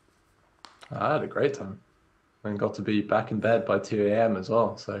 I had a great time. And got to be back in bed by 2 a.m. as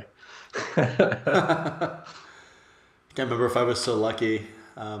well. So I can't remember if I was so lucky.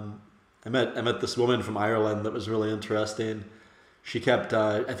 I met this woman from Ireland that was really interesting. She kept,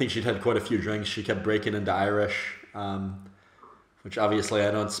 I think she'd had quite a few drinks. She kept breaking into Irish, which obviously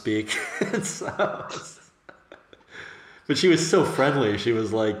I don't speak. But she was so friendly. She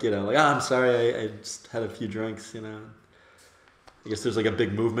was like, you know, like, I'm sorry, I just had a few drinks, you know. I guess there's like a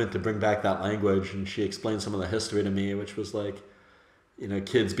big movement to bring back that language. And she explained some of the history to me, which was like, you know,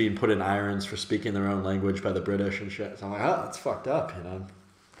 kids being put in irons for speaking their own language by the British and shit. So I'm like, oh, that's fucked up, you know.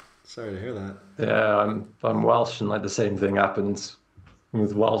 Sorry to hear that. Yeah, I'm Welsh, and like the same thing happens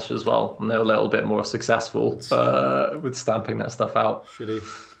with Welsh as well. And they're a little bit more successful with stamping that stuff out. Shitty.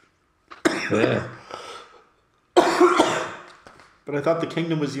 Yeah. But I thought the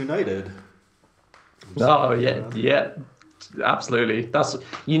kingdom was united. No, yeah. Absolutely. That's,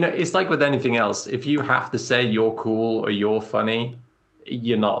 it's like with anything else. If you have to say you're cool or you're funny,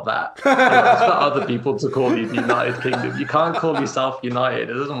 you're not that. It's for other people to call you the United Kingdom. You can't call yourself United.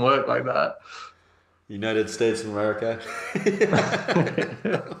 It doesn't work like that. United States of America.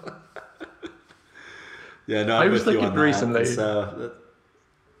 Yeah, no, I I'm was with you looking on that. recently.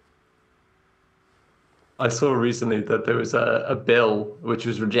 I saw recently that there was a bill which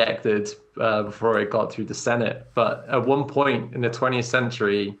was rejected before it got through the Senate. But at one point in the 20th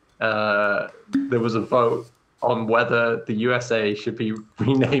century, there was a vote on whether the USA should be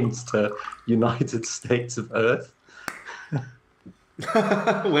renamed to United States of Earth.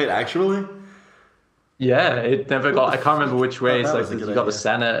 Wait, actually? Yeah, it never got. I can't remember which way. It's That like was a good you got the idea.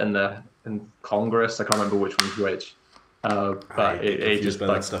 Senate and Congress. I can't remember which one's which. I But get it confused just by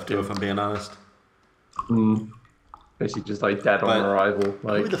that stuff too, if I'm being honest. basically just like dead on But arrival.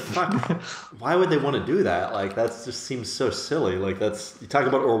 Like who the fuck? Why would they want to do that? Like that just seems so silly. Like that's you talk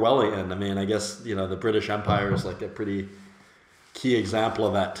about Orwellian. I mean, I guess the British Empire is like a pretty key example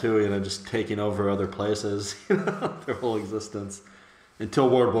of that too. Just taking over other places, their whole existence until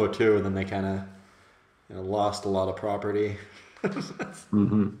World War II, and then they kind of lost a lot of property.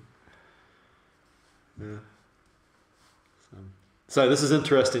 Yeah. So this is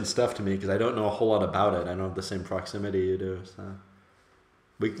interesting stuff to me because I don't know a whole lot about it. I don't have the same proximity you do. So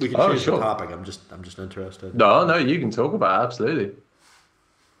we can change the topic. I'm just interested. No, you can talk about it, absolutely.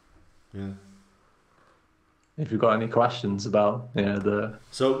 Yeah. If you've got any questions about the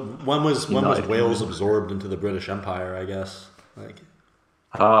So when was Wales absorbed into the British Empire? I guess like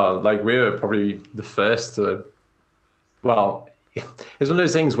we were probably the first to. Well, it's one of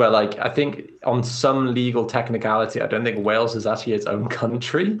those things where, like, I think on some legal technicality, I don't think Wales is actually its own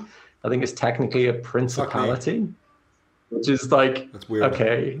country. I think it's technically a principality, which is like, that's weird.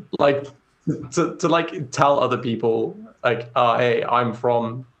 Okay, like to like tell other people like, oh, hey, I'm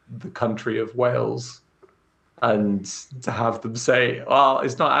from the country of Wales, and to have them say, well,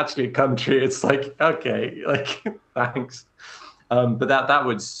 it's not actually a country. It's like, okay, like thanks. But that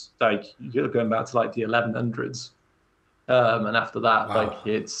was like you're going back to like the 1100s. And after that, like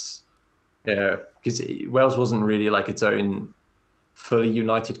because Wales wasn't really like its own fully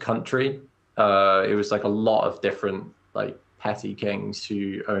united country. It was like a lot of different like petty kings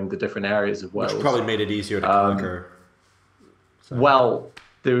who owned the different areas of Wales. Which probably made it easier to conquer. Well,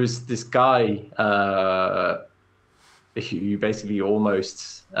 there was this guy who basically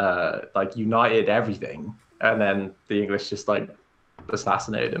almost like united everything, and then the English just like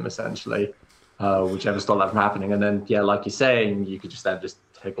assassinated him essentially. Which never stopped that from happening. And then, like you're saying, you could just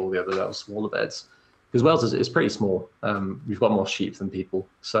take all the other little smaller bits. Because Wales is pretty small. We've got more sheep than people.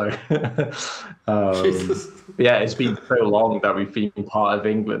 So, it's been so long that we've been part of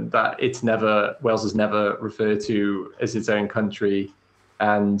England that Wales is never referred to as its own country.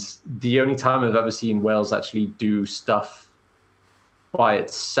 And the only time I've ever seen Wales actually do stuff by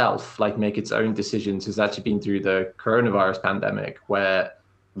itself, like make its own decisions, has actually been through the coronavirus pandemic, where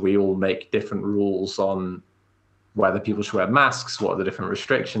we all make different rules on whether people should wear masks, what are the different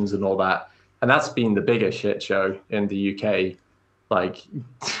restrictions and all that. And that's been the biggest shit show in the UK, like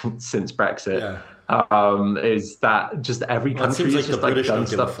since Brexit. Is that just every country has just like done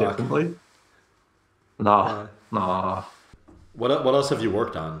stuff differently? No. What else have you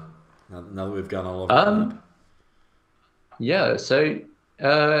worked on now that we've gone all over the map? Yeah, so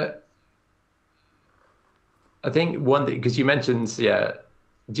I think one thing, because you mentioned,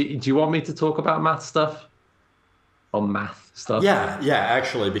 do you want me to talk about math stuff? Or math stuff? Yeah,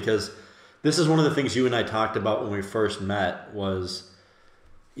 actually, because this is one of the things you and I talked about when we first met was,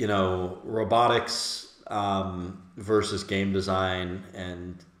 robotics versus game design.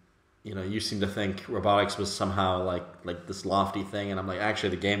 And, you seem to think robotics was somehow like this lofty thing. And I'm like,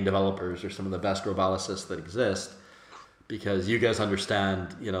 actually, the game developers are some of the best roboticists that exist because you guys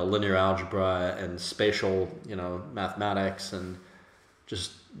understand, linear algebra and spatial, mathematics and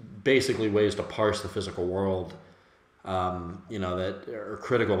just basically ways to parse the physical world, that are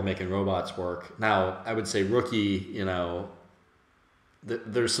critical to making robots work. Now, I would say Rookie,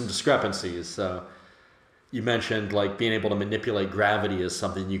 there's some discrepancies. So you mentioned like being able to manipulate gravity is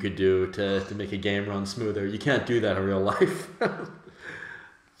something you could do to make a game run smoother. You can't do that in real life.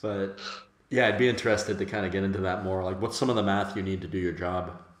 But yeah, I'd be interested to kind of get into that more. Like what's some of the math you need to do your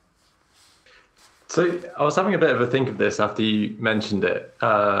job? So I was having a bit of a think of this after you mentioned it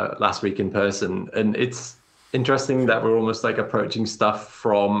last week in person, and it's interesting that we're almost like approaching stuff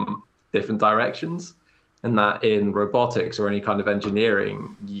from different directions, and that in robotics or any kind of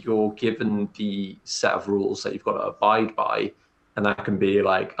engineering, you're given the set of rules that you've got to abide by, and that can be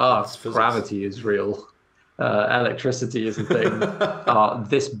like, gravity is real. electricity is a thing.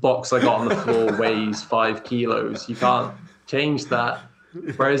 This box I got on the floor weighs 5 kilos. You can't change that.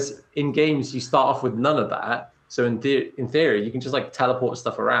 Whereas in games, you start off with none of that. So in theory, you can just like teleport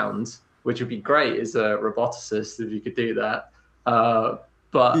stuff around, which would be great as a roboticist if you could do that.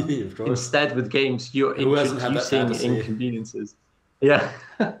 But instead, with games, you're introducing inconveniences. Yeah.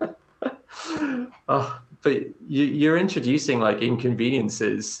 But you're introducing like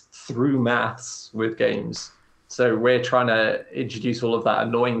inconveniences through maths with games. So we're trying to introduce all of that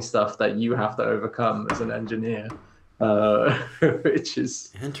annoying stuff that you have to overcome as an engineer, which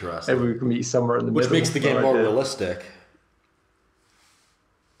is interesting. Maybe we can meet somewhere in the middle. Which makes the game more realistic.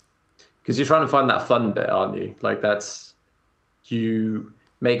 Because you're trying to find that fun bit, aren't you? Like you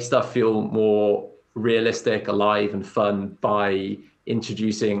make stuff feel more realistic, alive, and fun by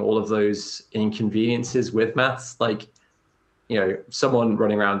introducing all of those inconveniences with maths. Like, you know, someone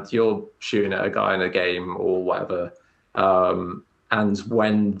running around, you're shooting at a guy in a game or whatever, and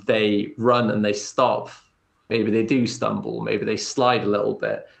when they run and they stop, maybe they do stumble, maybe they slide a little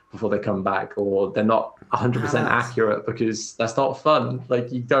bit before they come back, or they're not 100% accurate, because that's not fun.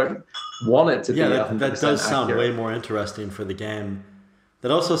 Like, you don't want it to be 100% that does sound accurate. way more interesting for the game.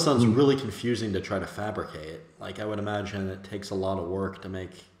 That also sounds really confusing to try to fabricate. Like, I would imagine it takes a lot of work to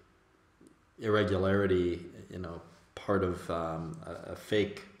make irregularity, you know, part of a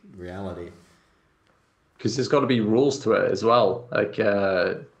fake reality. Because there's got to be rules to it as well. Like,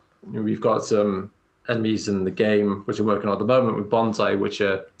 we've got some enemies in the game which are working on at the moment with bonsai, which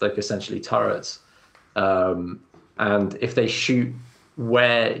are like essentially turrets. And if they shoot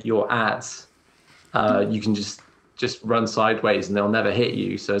where you're at, you can just run sideways and they'll never hit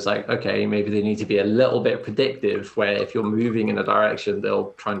you. So it's like, okay, maybe they need to be a little bit predictive, where if you're moving in a direction,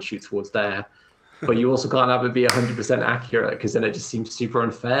 they'll try and shoot towards there. But you also can't have it be 100% accurate, because then it just seems super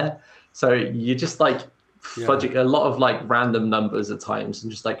unfair. So you're just like fudging a lot of like random numbers at times,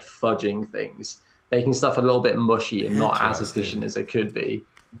 and just like fudging things, making stuff a little bit mushy and not as efficient as it could be.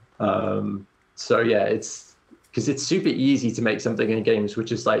 So yeah, it's because it's super easy to make something in games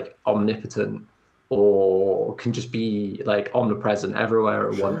which is like omnipotent, or can just be like omnipresent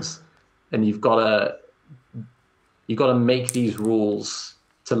everywhere at once. And you've got to make these rules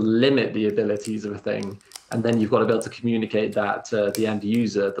to limit the abilities of a thing, and then you've got to be able to communicate that to the end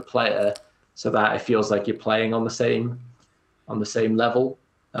user, the player, so that it feels like you're playing on the same level.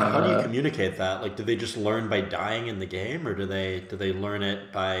 How do you communicate that? Like, do they just learn by dying in the game, or do they learn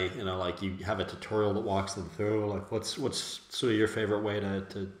it by, you know, like you have a tutorial that walks them through? Like, what's sort of your favorite way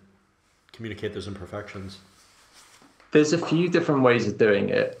to communicate those imperfections? There's a few different ways of doing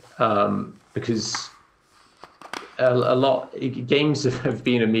it, because a lot games have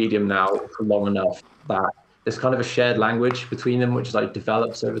been a medium now for long enough that there's kind of a shared language between them, which like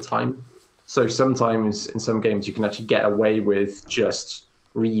develops over time. So sometimes in some games you can actually get away with just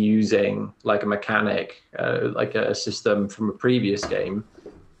reusing like a mechanic, like a system from a previous game,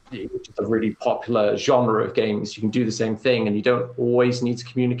 which is a really popular genre of games. You can do the same thing and you don't always need to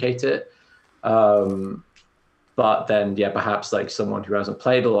communicate it. But then, yeah, perhaps like someone who hasn't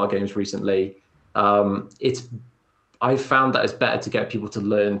played a lot of games recently, I've found that it's better to get people to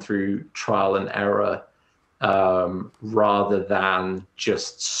learn through trial and error, rather than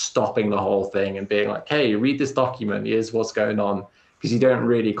just stopping the whole thing and being like, hey, read this document, here's what's going on, because you don't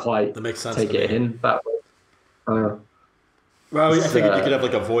really quite take it in that way. Well, I think you could have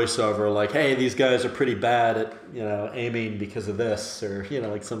like a voiceover, like, hey, these guys are pretty bad at, you know, aiming because of this, or, you know,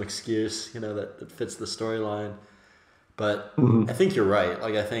 like some excuse, you know, that fits the storyline. But I think you're right.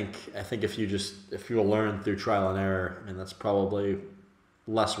 Like, I think if you learn through trial and error, I mean, that's probably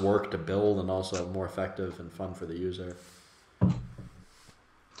less work to build and also more effective and fun for the user.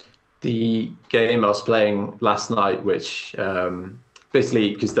 The game I was playing last night, which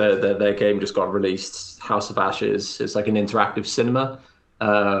basically, because their game just got released, House of Ashes, it's like an interactive cinema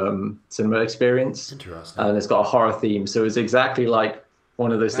experience. Interesting. And it's got a horror theme, so it's exactly like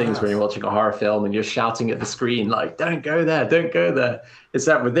one of those things when you're watching a horror film and you're shouting at the screen like, don't go there, don't go there. It's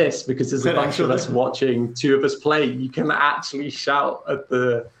that with this, because there's a bunch of us watching two of us play, you can actually shout at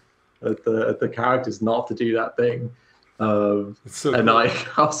the characters not to do that thing. So and cool. I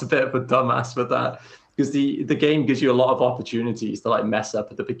was a bit of a dumbass with that, because the game gives you a lot of opportunities to like mess up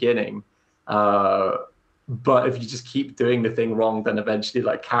at the beginning. But if you just keep doing the thing wrong, then eventually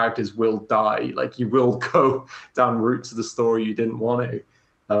like characters will die. Like, you will go down routes of the story you didn't want to.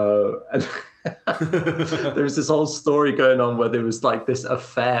 And there was this whole story going on where there was like this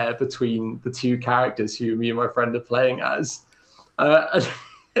affair between the two characters who me and my friend are playing as. And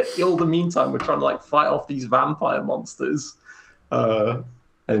all the meantime, we're trying to like fight off these vampire monsters. And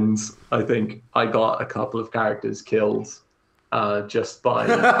And I think I got a couple of characters killed just by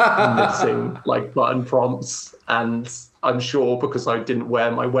missing like button prompts. And I'm sure because I didn't wear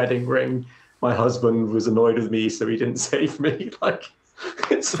my wedding ring, my husband was annoyed with me, so he didn't save me. Like,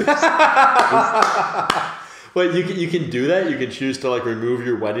 it's Wait, you can do that? You can choose to like remove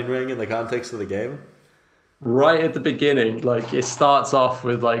your wedding ring in the context of the game? right at the beginning. Like it starts off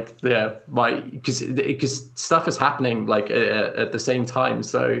with like because stuff is happening like at the same time.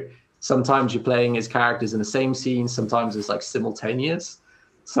 So sometimes you're playing as characters in the same scene, sometimes it's like simultaneous.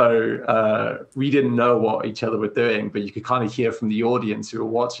 So we didn't know what each other were doing, but you could kind of hear from the audience who were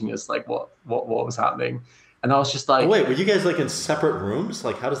watching us like what was happening. And I was just like, oh, wait, were you guys like in separate rooms?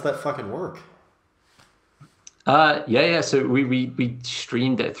 Like, how does that fucking work? yeah. So we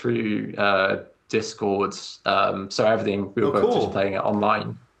streamed it through Discord. So everything we were both just playing it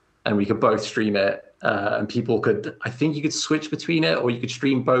online, and we could both stream it. And people could, I think you could switch between it, or you could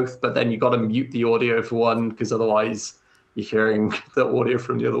stream both. But then you got to mute the audio for one because otherwise you're hearing the audio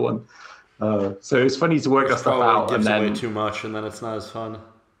from the other one. So it was funny to work that stuff out. And then away too much, and then it's not as fun.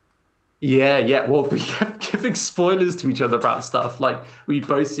 Yeah. Well, we kept giving spoilers to each other about stuff. Like we'd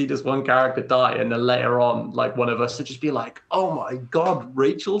both see this one character die, and then later on, like one of us would just be like, "Oh my god,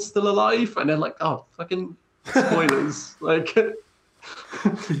 Rachel's still alive," and then like, "Oh, fucking spoilers!" Like,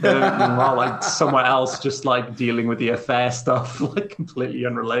 while like somewhere else, just like dealing with the affair stuff, like completely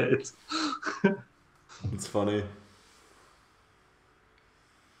unrelated. It's funny.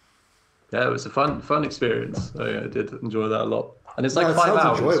 Yeah, it was a fun experience. I did enjoy that a lot. And it's like that 5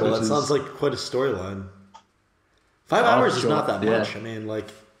 hours. Enjoyable. That sounds like quite a storyline. 5 hours is not that much. Yeah.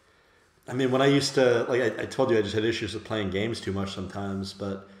 I mean, when I used to, like, I told you I just had issues with playing games too much sometimes,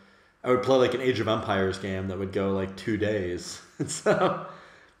 but I would play like an Age of Empires game that would go like 2 days.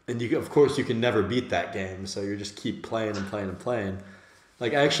 And you, of course, you can never beat that game, so you just keep playing and playing and playing.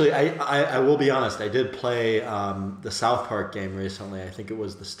 Like, actually, I will be honest, I did play the South Park game recently. I think it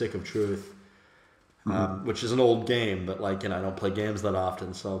was The Stick of Truth. Which is an old game, but like, I don't play games that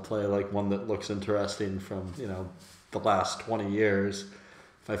often, so I'll play like one that looks interesting from, the last 20 years.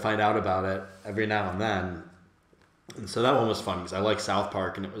 If I find out about it every now and then. And so that one was fun because I like South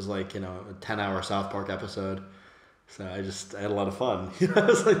Park, and it was like, a 10-hour South Park episode. So I had a lot of fun. I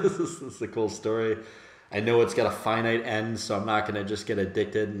was like, this is a cool story. I know it's got a finite end, so I'm not going to just get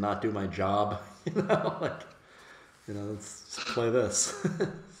addicted and not do my job. Let's just play this.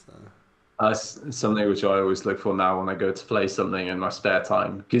 Something which I always look for now when I go to play something in my spare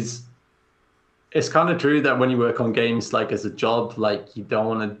time, because it's kind of true that when you work on games like as a job, like you don't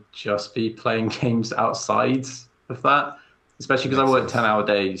want to just be playing games outside of that, especially because I work 10-hour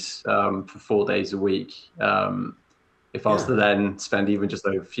days for 4 days a week. If I was to then spend even just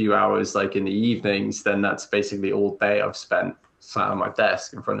a few hours like in the evenings, then that's basically all day I've spent sat on my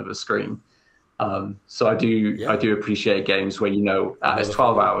desk in front of a screen. So I do appreciate games where it's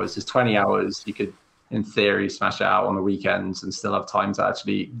 12 hours, it's 20 hours. You could, in theory, smash it out on the weekends and still have time to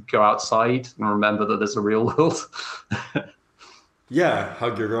actually go outside and remember that there's a real world. Yeah,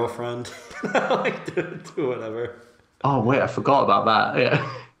 hug your girlfriend, like do whatever. Oh wait, I forgot about that. Yeah,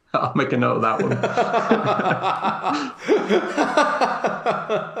 I'll make a note of that one.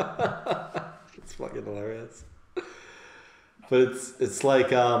 It's fucking hilarious. But it's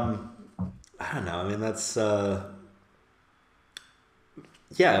like I don't know. I mean, that's I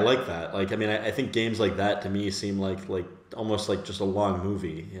like that. Like, I mean, I think games like that to me seem like almost like just a long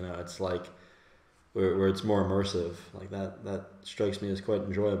movie. It's like where it's more immersive. Like that strikes me as quite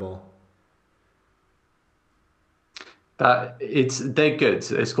enjoyable. They're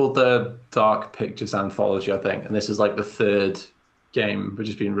good. It's called the Dark Pictures Anthology, I think, and this is like the third game which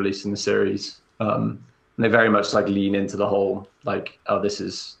has been released in the series. And they very much like lean into the whole like, oh, this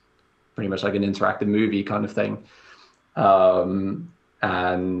is pretty much like an interactive movie kind of thing. And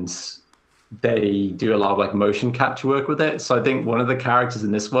they do a lot of like motion capture work with it. So I think one of the characters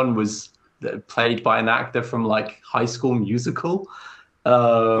in this one was played by an actor from like High School Musical.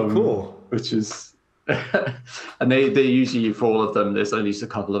 Cool. Which is, and they usually, for all of them, there's at least a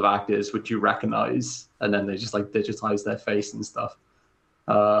couple of actors which you recognize, and then they just like digitize their face and stuff.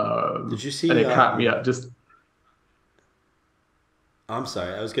 Did you see? And it cracked me up. I'm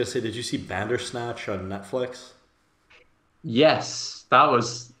sorry. I was gonna say, did you see Bandersnatch on Netflix? Yes, that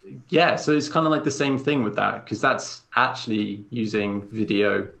was So it's kind of like the same thing with that, because that's actually using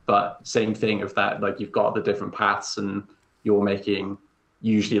video, but same thing of that. Like you've got the different paths, and you're making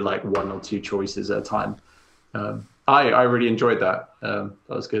usually like one or two choices at a time. I really enjoyed that. That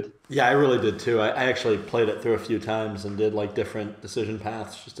was good. Yeah, I really did too. I actually played it through a few times and did like different decision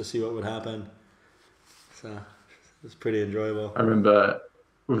paths just to see what would happen. So it's pretty enjoyable. I remember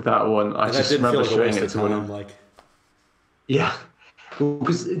with that one. I And that just didn't feel remember like a showing waste it of to one time. of Like, yeah,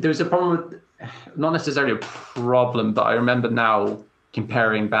 because there's a problem with, not necessarily a problem, but I remember now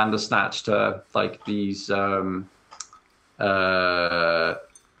comparing Bandersnatch to like these uh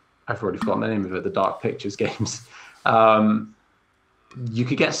I've already forgotten the name of it, the Dark Pictures games. Um, you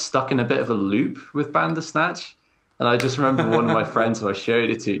could get stuck in a bit of a loop with Bandersnatch. And I just remember one of my friends who I showed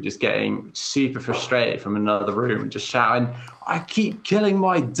it to just getting super frustrated from another room and just shouting, I keep killing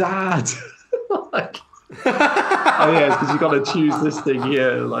my dad. Like, oh yeah, it's because you got to choose this thing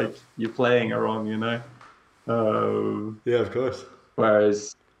here. Like you're playing it wrong, you know? yeah, of course.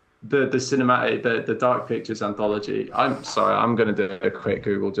 Whereas the cinematic, the Dark Pictures anthology, I'm sorry, I'm going to do a quick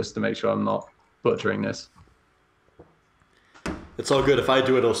Google just to make sure I'm not butchering this. It's all good. If I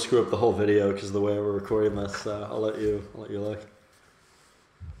do it, it'll screw up the whole video because of the way we're recording this. I'll let you look.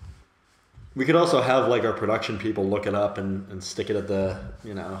 We could also have like our production people look it up and stick it at the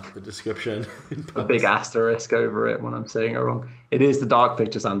the description. A big asterisk over it when I'm saying it wrong. It is the Dark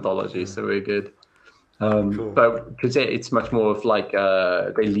Pictures anthology, so we're good. Cool. But because it's much more of like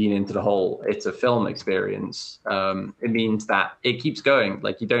they lean into the whole it's a film experience. It means that it keeps going.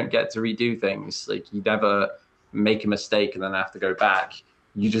 Like you don't get to redo things. Like you never make a mistake and then have to go back.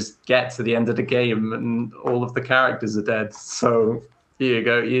 You just get to the end of the game and all of the characters are dead. So here you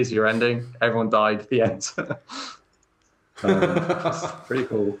go. Here's your ending. Everyone died at the end. It's pretty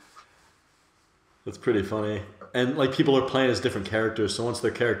cool. That's pretty funny. And like people are playing as different characters, so once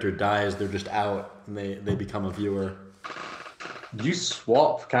their character dies, they're just out and they become a viewer. You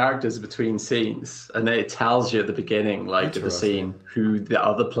swap characters between scenes, and then it tells you at the beginning, like of the scene, who the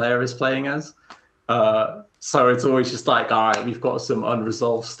other player is playing as. So it's always just like, all right, we've got some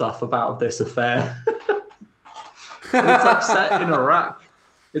unresolved stuff about this affair. It's like set in Iraq.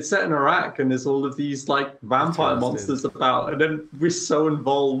 It's set in Iraq, and there's all of these like vampire monsters about, and then we're so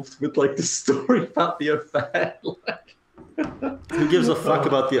involved with like the story about the affair. Like, who gives a fuck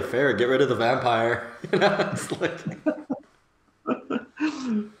about the affair? Get rid of the vampire. It's like,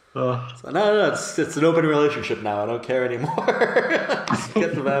 so, no, it's an open relationship now. I don't care anymore. Just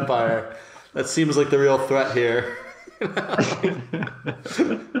get the vampire. That seems like the real threat here.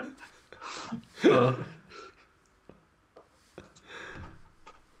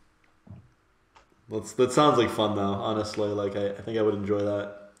 That sounds like fun though, honestly. Like I think I would enjoy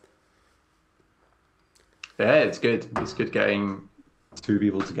that. Yeah, it's good. It's good getting two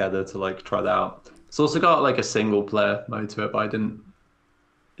people together to like try that out. It's also got like a single player mode to it, but I didn't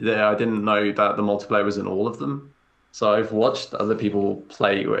know that the multiplayer was in all of them. So I've watched other people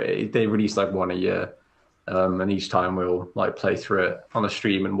play. They release like one a year, and each time we'll like play through it on a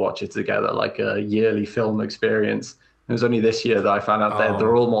stream and watch it together, like a yearly film experience. It was only this year that I found out that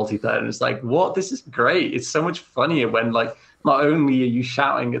they're all multiplayer, and it's like, what? This is great. It's so much funnier when like not only are you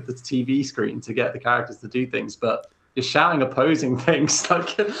shouting at the TV screen to get the characters to do things, but you're shouting opposing things. Like,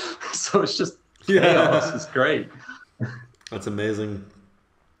 so it's just chaos. It's great. That's amazing.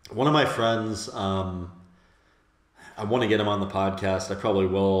 One of my friends, I want to get him on the podcast. I probably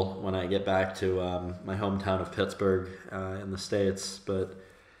will when I get back to my hometown of Pittsburgh in the States. But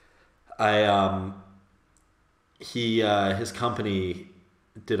his company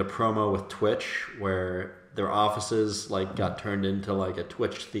did a promo with Twitch where their offices like got turned into like a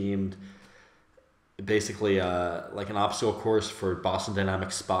Twitch themed, basically like an obstacle course for Boston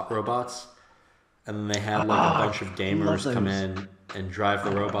Dynamics spot robots. And then they had like a bunch of gamers come in and drive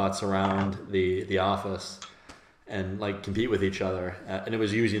the robots around the office and like compete with each other. And it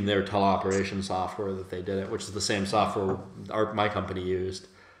was using their teleoperation software that they did it, which is the same software my company used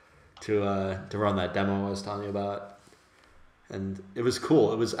to run that demo I was telling you about. And it was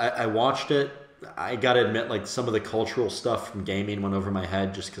cool. It was I watched it. I gotta admit, like some of the cultural stuff from gaming went over my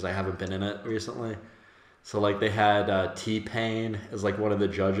head just because I haven't been in it recently. So like they had T-Pain as like one of the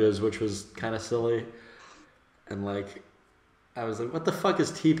judges, which was kind of silly. And like I was like, what the fuck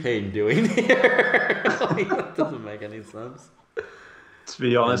is T-Pain doing here? Like, that doesn't make any sense. To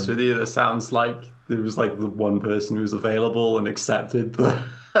be honest with you, that sounds like there was like the one person who was available and accepted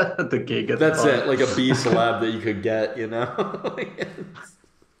the gig at That's the time. it, like a B celeb that you could get, you know?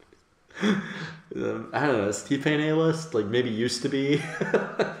 I don't know, is T-Pain A-list? Like maybe used to be?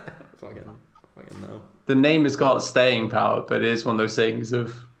 fucking no. The name has got staying power, but it is one of those things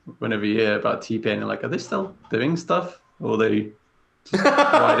of whenever you hear about T-Pain, you're like, are they still doing stuff? Or are they just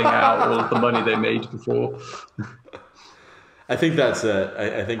riding out all of the money they made before? I think that's it.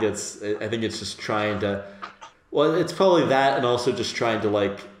 I think it's just trying to. Well, it's probably that, and also just trying to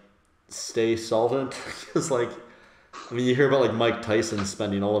like stay solvent. Because like, I mean, you hear about like Mike Tyson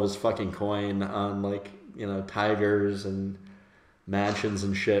spending all of his fucking coin on like tigers and mansions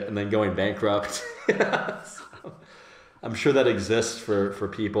and shit, and then going bankrupt. So, I'm sure that exists for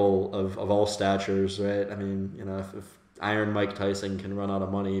people of all statures, right? I mean, if Iron Mike Tyson can run out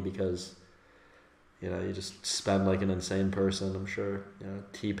of money because, you just spend like an insane person, I'm sure,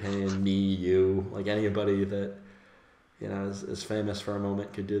 T-Pain, me, you, like anybody that, is famous for a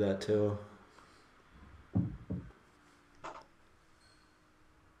moment could do that too.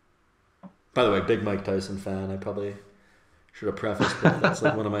 By the way, big Mike Tyson fan. I probably should have prefaced with that's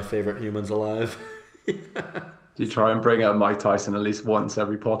like one of my favorite humans alive. Do you try and bring up Mike Tyson at least once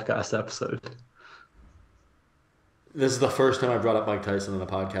every podcast episode? This is the first time I brought up Mike Tyson in a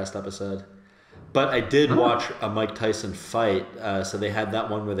podcast episode. But I did watch a Mike Tyson fight. So they had that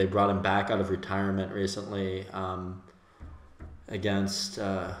one where they brought him back out of retirement recently against,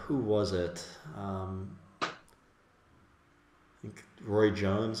 who was it? I think Roy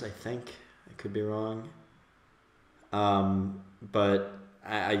Jones, I think. I could be wrong. But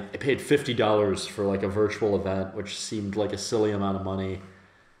I paid $50 for like a virtual event, which seemed like a silly amount of money.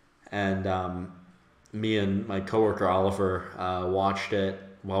 And me and my coworker Oliver watched it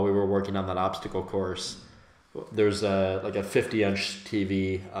while we were working on that obstacle course. There's like a 50-inch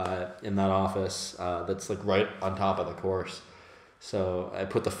TV in that office that's like right on top of the course. So I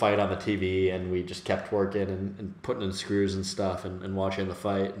put the fight on the TV, and we just kept working and putting in screws and stuff and watching the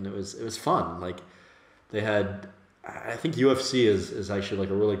fight, and it was fun. Like they had, I think UFC is actually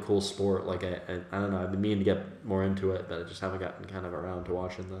like a really cool sport. Like I don't know, I've been meaning to get more into it, but I just haven't gotten kind of around to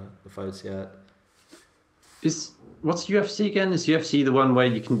watching the fights yet. What's UFC again? Is UFC the one where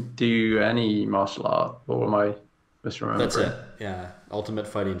you can do any martial art, or am I misremembering? That's it. Yeah, Ultimate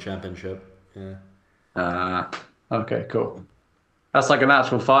Fighting Championship. Yeah. Okay, cool. That's like an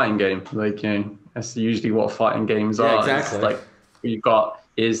actual fighting game. Like, that's usually what fighting games are. Exactly. It's like you've got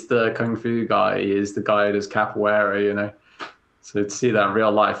is the kung fu guy, is the guy who does capoeira, So to see that in real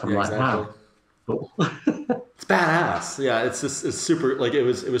life, I'm like, wow, cool. It's badass. Yeah, it's super. Like it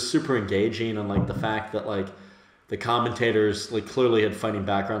was super engaging, and like the fact that like the commentators like clearly had fighting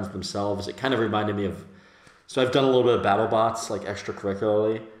backgrounds themselves. It kind of reminded me of. So I've done a little bit of BattleBots like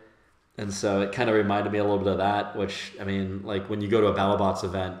extracurricularly. And so it kind of reminded me a little bit of that, which, I mean, like when you go to a BattleBots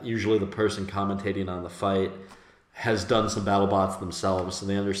event, usually the person commentating on the fight has done some BattleBots themselves, so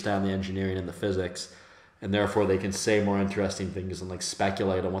they understand the engineering and the physics, and therefore they can say more interesting things and like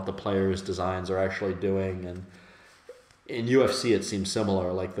speculate on what the players' designs are actually doing. And in UFC, it seems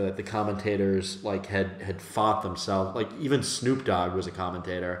similar. Like the commentators like had fought themselves. Like even Snoop Dogg was a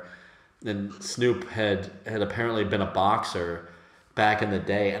commentator, and Snoop had apparently been a boxer back in the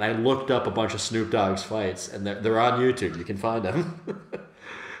day, and I looked up a bunch of Snoop Dogg's fights, and they're on YouTube. You can find them.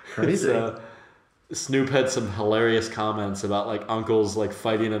 Crazy. So, Snoop had some hilarious comments about like uncles like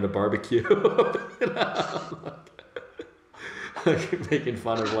fighting at a barbecue, like, making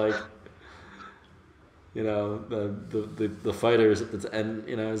fun of like the fighters, and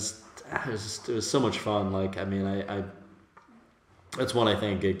it was so much fun. Like I mean, I that's one I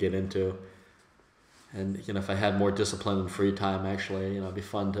think I'd get into. And if I had more discipline and free time, actually, it'd be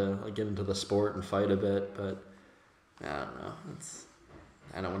fun to get into the sport and fight a bit. But I don't know.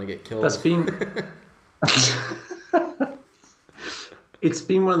 I don't want to get killed. That's been. It's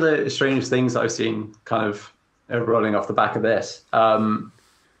been one of the strange things that I've seen, kind of rolling off the back of this.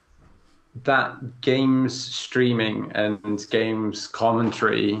 That games streaming and games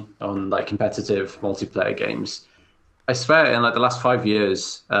commentary on like competitive multiplayer games. I swear, in like the last 5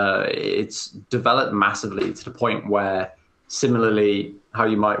 years, it's developed massively to the point where, similarly, how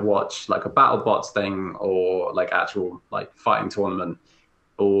you might watch like a BattleBots thing or like actual like fighting tournament,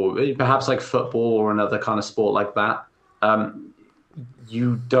 or perhaps like football or another kind of sport like that,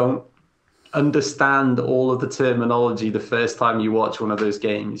 you don't understand all of the terminology the first time you watch one of those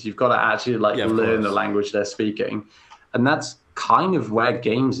games. You've got to actually like learn the language they're speaking, and that's kind of where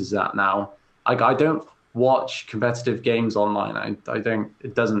games is at now. Like I don't watch competitive games online. I don't,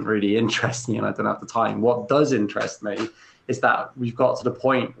 it doesn't really interest me, and I don't have the time. What does interest me is that we've got to the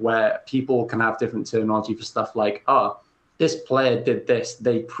point where people can have different terminology for stuff like, this player did this,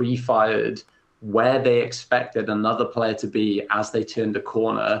 they pre-fired where they expected another player to be as they turned a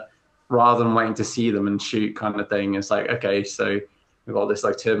corner, rather than waiting to see them and shoot kind of thing. It's like, okay, so we've got this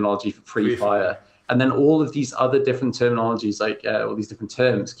like terminology for pre-fire. And then all of these other different terminologies, like all these different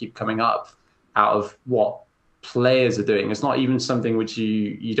terms keep coming up out of what players are doing. It's not even something which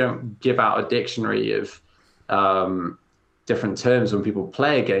you don't give out a dictionary of different terms when people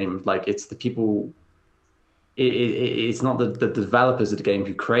play a game. Like it's the people, it's not the developers of the game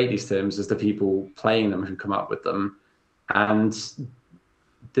who create these terms, it's the people playing them who come up with them. And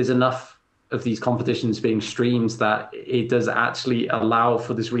there's enough of these competitions being streamed that it does actually allow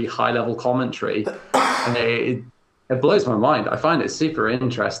for this really high level commentary. And it blows my mind. I find it super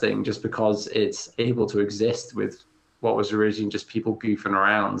interesting just because it's able to exist with what was originally just people goofing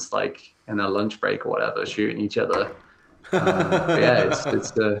around, like in a lunch break or whatever, shooting each other. But yeah,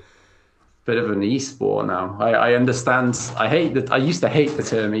 it's a bit of an esport now. I understand. I hate that. I used to hate the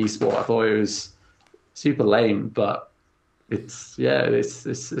term esport. I thought it was super lame, but it's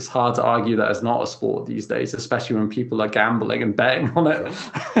hard to argue that it's not a sport these days, especially when people are gambling and betting on it.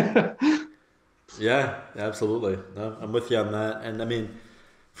 Yeah, absolutely. No, I'm with you on that. And I mean,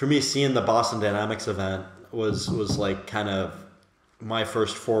 for me, seeing the Boston Dynamics event was like kind of my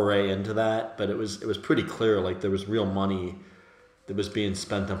first foray into that. But it was pretty clear, like there was real money that was being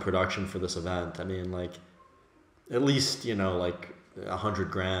spent on production for this event. I mean, like at least like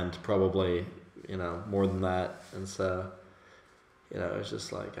 $100,000, probably more than that. And so it's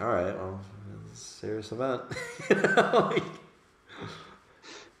just like, all right, well, it's a serious event. Like,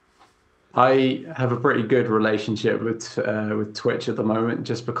 I have a pretty good relationship with Twitch at the moment,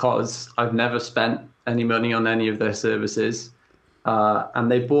 just because I've never spent any money on any of their services,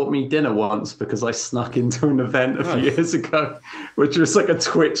 and they bought me dinner once because I snuck into an event a few years ago, which was like a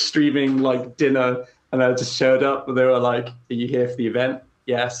Twitch streaming like dinner, and I just showed up and they were like, "Are you here for the event?"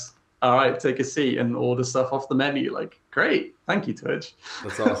 Yes. All right, take a seat and order stuff off the menu. Like, great, thank you, Twitch.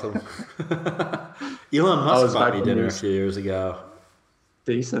 That's awesome. Elon Musk bought me dinner a few years ago.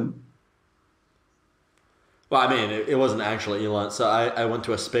 Decent. Well, I mean, it wasn't actually Elon. So I went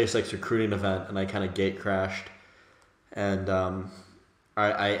to a SpaceX recruiting event and I kind of gate crashed. And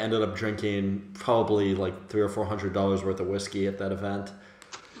I ended up drinking probably like $300 or $400 worth of whiskey at that event.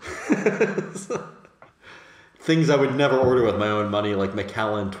 Things I would never order with my own money, like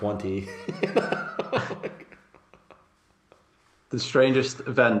Macallan 20. The strangest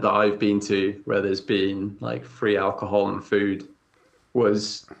event that I've been to where there's been like free alcohol and food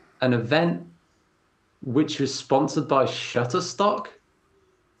was an event which was sponsored by Shutterstock,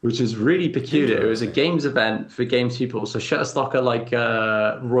 which is really peculiar. It was a games event for games people. So Shutterstock are like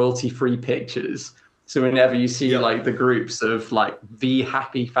royalty-free pictures. So whenever you see like the groups of like the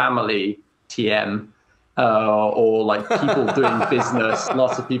happy family TM, or like people doing business,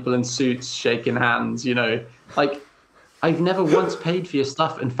 lots of people in suits shaking hands, like I've never once paid for your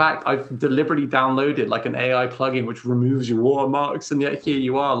stuff. In fact, I've deliberately downloaded like an AI plugin which removes your watermarks, and yet here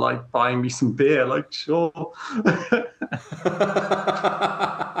you are like buying me some beer. Like, sure.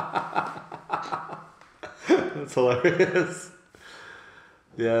 That's hilarious.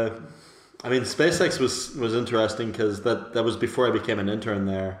 Yeah. I mean, SpaceX was interesting because that was before I became an intern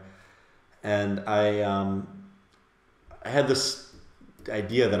there. And I had this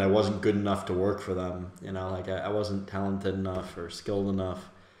idea that I wasn't good enough to work for them. Like I wasn't talented enough or skilled enough.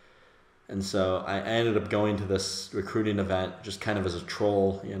 And so I ended up going to this recruiting event just kind of as a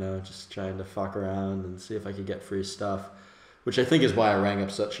troll, just trying to fuck around and see if I could get free stuff, which I think is why I rang up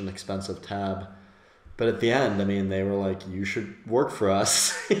such an expensive tab. But at the end, I mean, they were like, "You should work for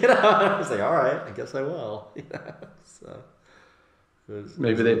us." I was like, "All right, I guess I will." So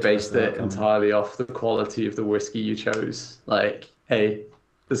maybe they based it entirely off the quality of the whiskey you chose. Like, hey,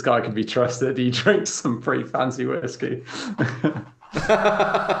 this guy can be trusted. He drinks some pretty fancy whiskey.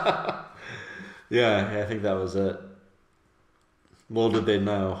 Yeah, I think that was it. Little did they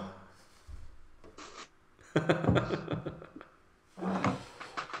know.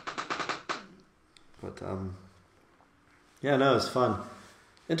 But yeah, no, it was fun.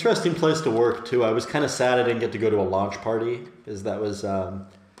 Interesting place to work too. I was kind of sad I didn't get to go to a launch party because that was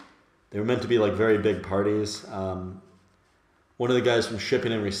they were meant to be like very big parties. One of the guys from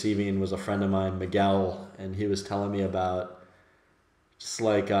shipping and receiving was a friend of mine, Miguel, and he was telling me about just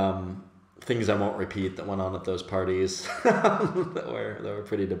like things I won't repeat that went on at those parties that were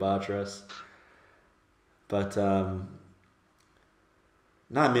pretty debaucherous. But no,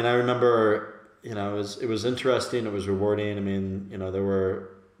 I mean, I remember, it was interesting. It was rewarding. I mean,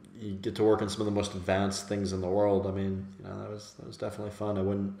 you get to work on some of the most advanced things in the world. I mean, that was definitely fun. I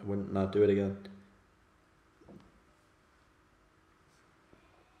wouldn't not do it again.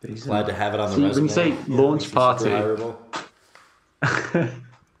 Decent. Glad to have it on the resume. When you say launch party,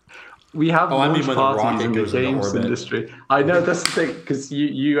 we have launch parties in the games industry. I know that's the thing, because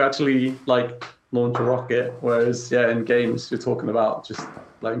you actually like launch a rocket, whereas in games you're talking about just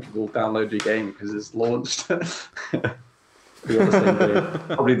letting people download your game because it's launched.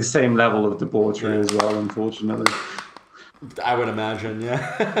 Probably the same level of debauchery as well, unfortunately. I would imagine,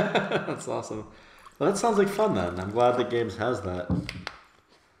 yeah. That's awesome. Well, that sounds like fun then. I'm glad that games has that.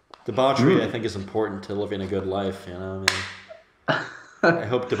 Debauchery, I think, is important to living a good life, I mean. I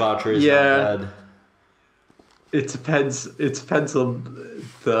hope debauchery is not Yeah, dead. it depends. It depends on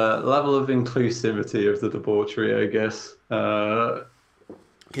the level of inclusivity of the debauchery, I guess.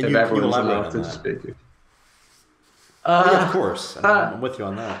 If Can you everyone's elaborate allowed on to that? just speak. Oh yeah, of Uh, course. I mean, uh, I'm with you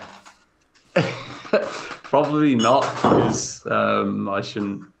on that. Probably not, because I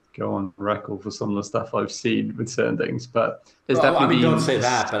shouldn't go on record for some of the stuff I've seen with certain things. But there's Well, I definitely mean, don't been. say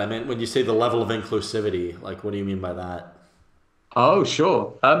that, but I mean, when you say the level of inclusivity, like, what do you mean by that? Oh,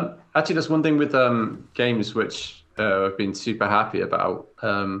 sure. Actually, there's one thing with games which I've been super happy about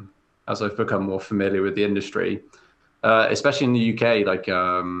as I've become more familiar with the industry, especially in the UK. Like,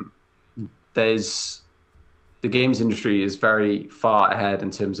 there's the games industry is very far ahead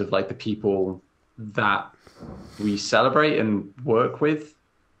in terms of like the people that we celebrate and work with.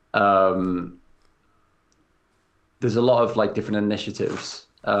 Um, there's a lot of like different initiatives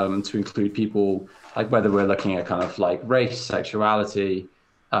to include people, like whether we're looking at kind of like race, sexuality,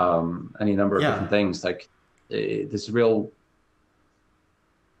 any number of different Yeah, things. Like there's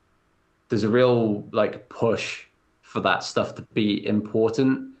a real like push for that stuff to be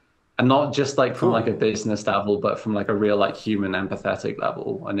important, and not just like from like a cool. business level, but from like a real like human empathetic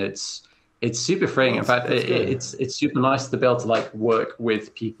level. And it's super freeing. Well, In fact, that's good. it's super nice to be able to like work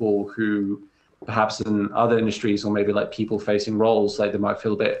with people who perhaps in other industries or maybe like people facing roles like they might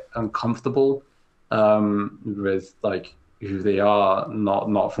feel a bit uncomfortable with like who they are,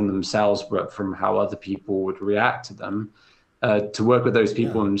 not from themselves, but from how other people would react to them. To work with those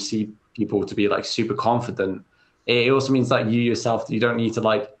people Yeah. and see people to be like super confident. It also means that you yourself, you don't need to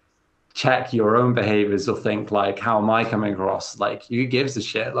like check your own behaviors or think like, how am I coming across? Like, who gives a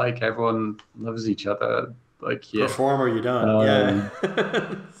shit? Like, everyone loves each other. Like, yeah. Perform or you don't. Yeah.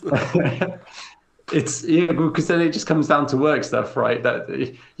 Um, it's because then it just comes down to work stuff, right?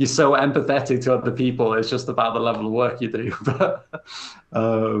 That you're so empathetic to other people. It's just about the level of work you do. But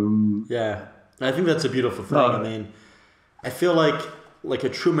Yeah. I think that's a beautiful thing. I no, mean, I feel like a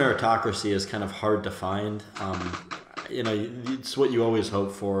true meritocracy is kind of hard to find. It's what you always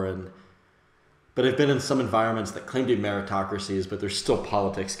hope for, and but I've been in some environments that claim to be meritocracies, but there's still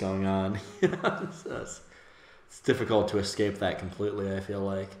politics going on. So it's difficult to escape that completely. I feel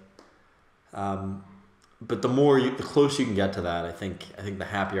like, but the closer you can get to that, I think the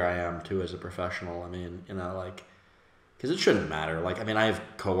happier I am too as a professional. I mean, like because it shouldn't matter. Like, I mean, I have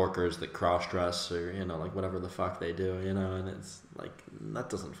coworkers that cross dress or like whatever the fuck they do, and it's like that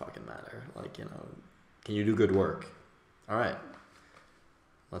doesn't fucking matter. Like, can you do good work? All right,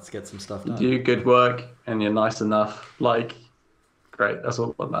 let's get some stuff you done. do good work and you're nice enough. Like, great. That's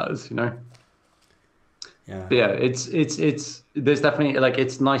all that matters. Yeah, But yeah, it's there's definitely like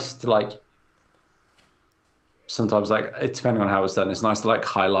it's nice to like sometimes like it depending on how it's done. It's nice to like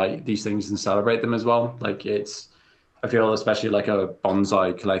highlight these things and celebrate them as well. Like I feel especially like a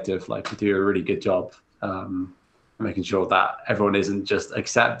bonsai collective, like we do a really good job making sure that everyone isn't just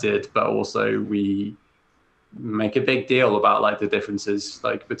accepted, but also we make a big deal about like the differences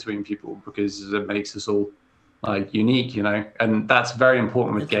like between people because it makes us all like unique. And that's very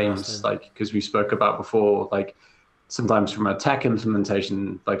important with games, interesting. like because we spoke about before, like sometimes from a tech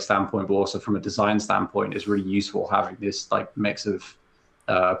implementation like standpoint, but also from a design standpoint, it's really useful having this like mix of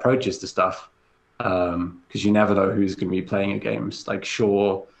approaches to stuff because you never know who's going to be playing your games. Like,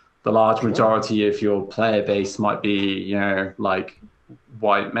 sure, the large Sure. majority of your player base might be, like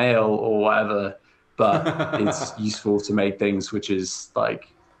white male or whatever, but it's useful to make things which is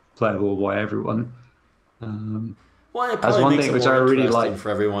like playable by everyone. Um, Well, it as probably one makes thing it which I more really interesting like, for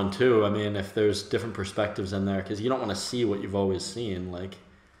everyone too. I mean, if there's different perspectives in there, because you don't want to see what you've always seen. Like,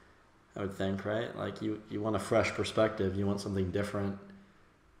 I would think, right? Like, you want a fresh perspective. You want something different.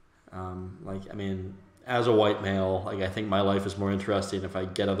 I mean, as a white male, like I think my life is more interesting if I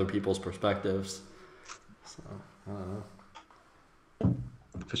get other people's perspectives. So I don't know.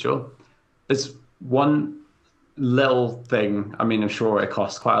 for sure. There's one little thing. I mean, I'm sure it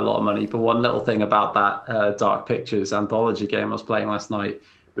costs quite a lot of money, but one little thing about that Dark Pictures anthology game I was playing last night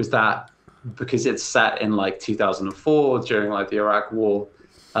was that because it's set in like 2004 during like the Iraq War,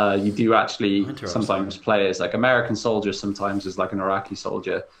 you do actually Interesting. sometimes play as like American soldiers, sometimes as like an Iraqi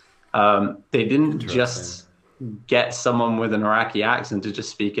soldier. They didn't Interesting. just get someone with an Iraqi accent to just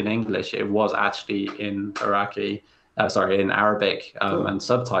speak in English. It was actually in in Arabic and Cool.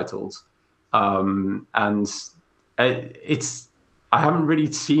 subtitled. And it's I haven't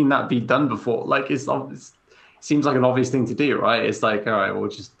really seen that be done before. Like it seems like an obvious thing to do, right? It's like, all right, we'll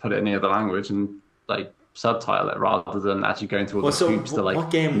just put it in the other language and like subtitle it rather than actually going through all Well, the so hoops to like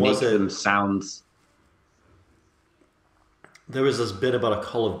what game was make them it? sound. There was this bit about a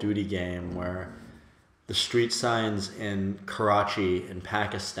Call of Duty game where the street signs in Karachi in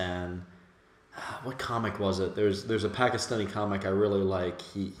Pakistan. What comic was it? There's a Pakistani comic I really like.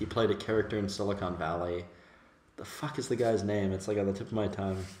 He played a character in Silicon Valley. The fuck is the guy's name? It's like on the tip of my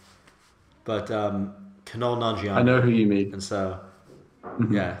tongue. But Kunal Nanjiani. I know who you mean. And so,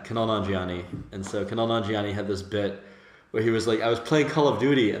 yeah, Kunal Nanjiani. And so Kunal Nanjiani had this bit where he was like, I was playing Call of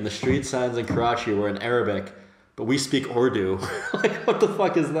Duty and the street signs in Karachi were in Arabic, but we speak Urdu. Like, what the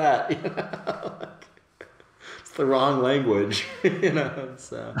fuck is that? You know? It's the wrong language. You know,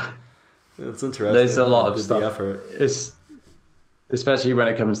 so it's interesting. There's a lot of the stuff. Effort. It's especially when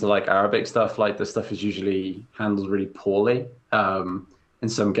it comes to like Arabic stuff. Like the stuff is usually handled really poorly. In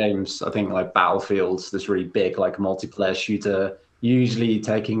some games, I think like Battlefield's this really big like multiplayer shooter, usually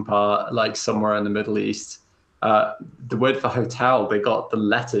taking part like somewhere in the Middle East. The word for hotel, they got the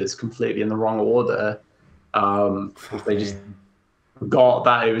letters completely in the wrong order. They just got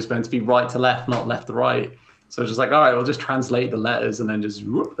that it was meant to be right to left, not left to right. So it's just like, all right, we'll just translate the letters and then just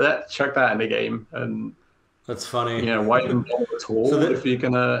chuck that in the game. And that's funny. You know, why even bother at all if you're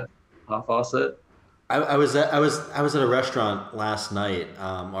gonna half-ass it? I was at a restaurant last night.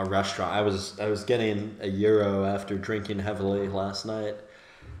 I was getting a euro after drinking heavily last night.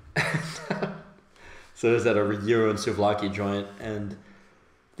 So I was at a euro and souvlaki joint, and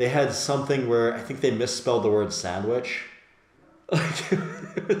they had something where I think they misspelled the word sandwich.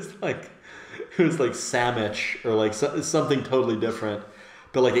 Like it was like sandwich or like something totally different,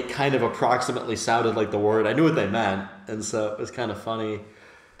 but like it kind of approximately sounded like the word. I knew what they meant, and so it was kind of funny.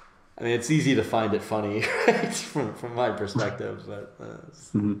 I mean, it's easy to find it funny, right? from my perspective, but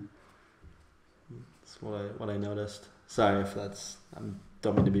that's what I noticed. Sorry if that's I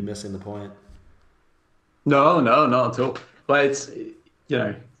don't mean to be missing the point. No, not at all. But it's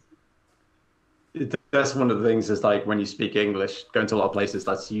that's one of the things is like when you speak English, going to a lot of places,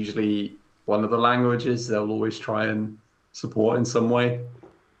 that's usually one of the languages they'll always try and support in some way.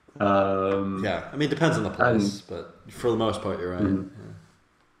 Yeah, I mean, it depends on the place, but for the most part, you're right. Yeah.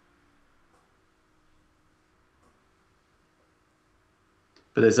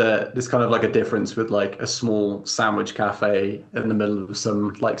 But there's kind of like a difference with like a small sandwich cafe in the middle of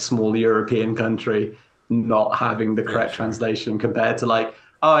some like small European country not having the correct translation compared to like,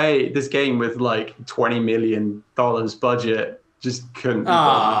 oh, hey, this game with like $20 million budget just couldn't be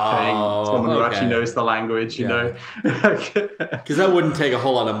bothered paying someone who actually knows the language, you know? Because that wouldn't take a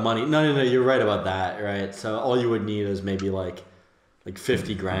whole lot of money. No, you're right about that, right? So all you would need is maybe like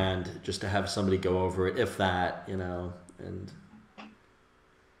 50 grand just to have somebody go over it, if that, you know, and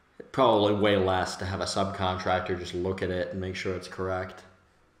probably way less to have a subcontractor just look at it and make sure it's correct.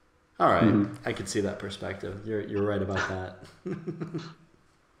 All right, I could see that perspective. You're right about that.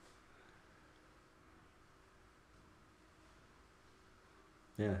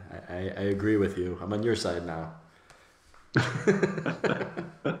 Yeah, I agree with you. I'm on your side now.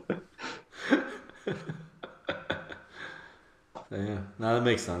 Yeah, no, that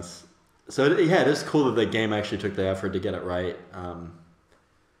makes sense. So yeah, it is cool that the game actually took the effort to get it right.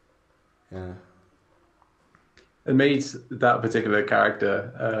 Yeah. It made that particular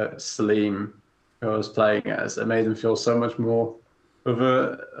character, Salim, who I was playing as, it made him feel so much more of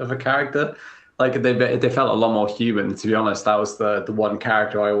a character. Like they felt a lot more human. To be honest, that was the one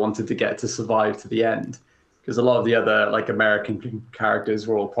character I wanted to get to survive to the end, because a lot of the other like American characters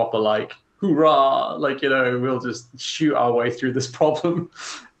were all proper like hoorah, like, you know, we'll just shoot our way through this problem.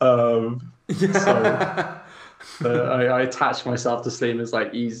 I attached myself to Salim as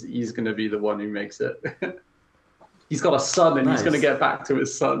like he's going to be the one who makes it. He's got a son, and he's going to get back to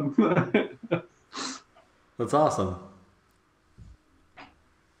his son. That's awesome.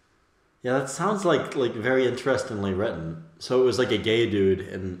 Yeah, that sounds like very interestingly written. So it was like a gay dude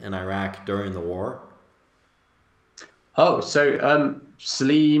in Iraq during the war? Oh, so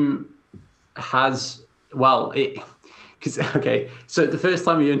Salim has, well, so the first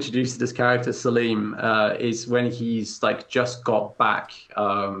time you introduced this character, Salim, is when he's like just got back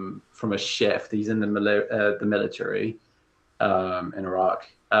from a shift. He's in the military in Iraq.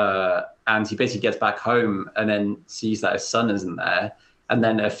 And he basically gets back home and then sees that his son isn't there. And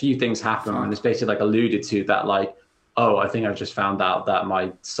then a few things happen, and it's basically like alluded to that, like, oh, I think I've just found out that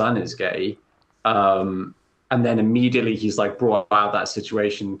my son is gay. And then immediately he's like brought out of that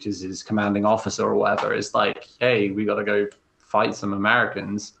situation because his commanding officer or whatever is like, hey, we got to go fight some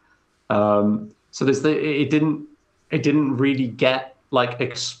Americans. So it didn't really get like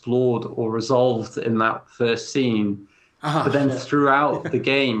explored or resolved in that first scene. But then throughout the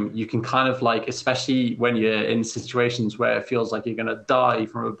game, you can kind of like, especially when you're in situations where it feels like you're going to die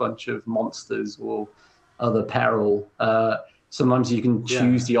from a bunch of monsters or other peril, sometimes you can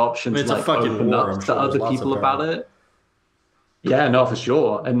choose the option to like open up to other people about it. Yeah, no, for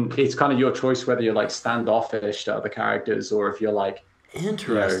sure. And it's kind of your choice whether you're like standoffish to other characters or if you're like,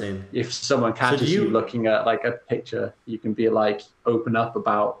 interesting. You know, if someone catches you looking at like a picture, you can be like open up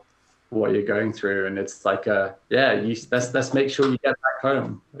about what you're going through, and it's like let's make sure you get back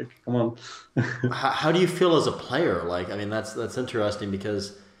home. Like, come on. How do you feel as a player? Like, I mean, that's interesting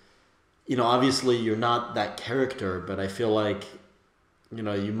because, you know, obviously you're not that character, but I feel like, you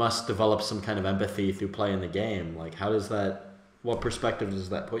know, you must develop some kind of empathy through playing the game. Like, how does that? What perspective does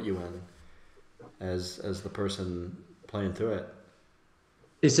that put you in, as the person playing through it?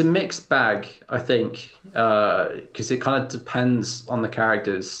 It's a mixed bag, I think, because it kind of depends on the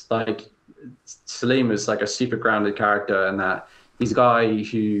characters. Like Salim is like a super grounded character, and that he's a guy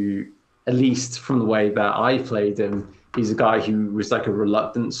who, at least from the way that I played him, he's a guy who was like a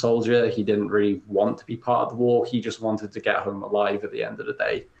reluctant soldier. He didn't really want to be part of the war. He just wanted to get home alive at the end of the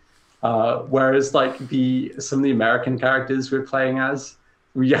day. Whereas like some of the American characters we're playing as,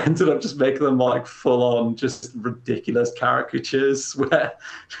 we ended up just making them like full on just ridiculous caricatures where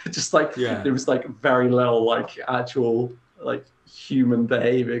just like there was like very little like actual like human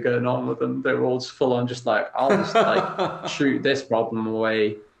behavior going on with them. They were all just full on just like, I'll just like shoot this problem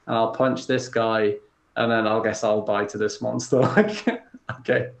away and I'll punch this guy and then I'll die to this monster. Like,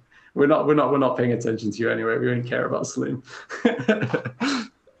 okay, we're not paying attention to you anyway. We only care about Salim.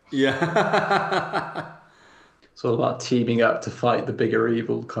 Yeah. It's all about teaming up to fight the bigger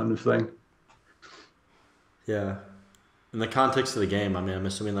evil kind of thing. Yeah. In the context of the game, I mean, I'm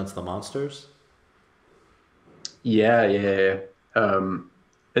assuming that's the monsters? Yeah. And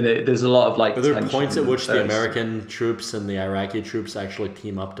there's a lot of like. Are there points at which the American troops and the Iraqi troops actually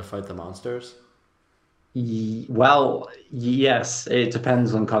team up to fight the monsters? Well, yes. It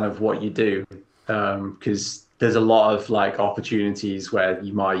depends on kind of what you do. Because there's a lot of like opportunities where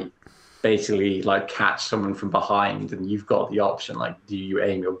you might basically like catch someone from behind and you've got the option, like, do you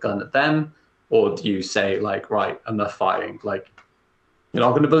aim your gun at them or do you say like, right, enough fighting, like, you're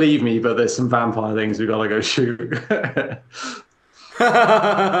not going to believe me, but there's some vampire things we gotta go shoot.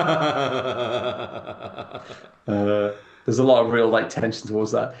 There's a lot of real like tension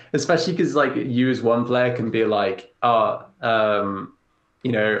towards that, especially because like you as one player can be like,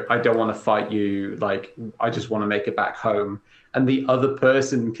 you know, I don't want to fight you, like I just want to make it back home. And the other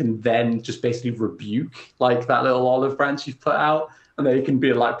person can then just basically rebuke like that little olive branch you've put out, and they can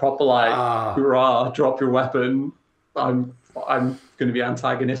be like proper like, hurrah, drop your weapon. I'm going to be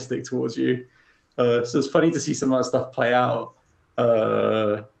antagonistic towards you. So it's funny to see some of that stuff play out.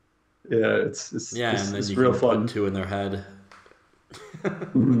 It's and then you real can fun. Put two in their head.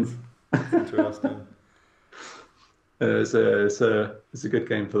 That's interesting. It's a good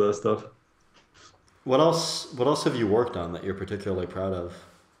game for that stuff. What else have you worked on that you're particularly proud of?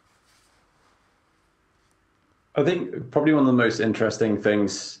 I think probably one of the most interesting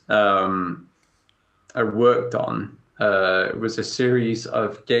things I worked on was a series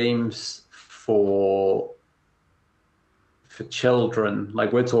of games for children.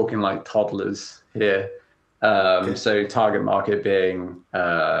 Like we're talking like toddlers here. So target market being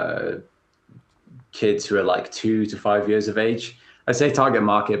kids who are like 2 to 5 years of age. I say target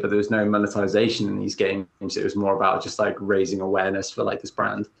market, but there was no monetization in these games. It was more about just like raising awareness for like this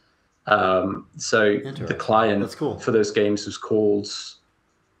brand. So the client for those games was called,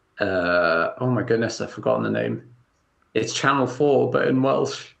 oh my goodness, I've forgotten the name. It's Channel 4, but in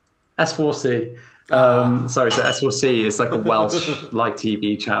Welsh, S4C. Sorry, so S4C is like a Welsh like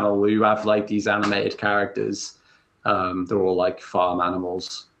TV channel where you have like these animated characters. They're all like farm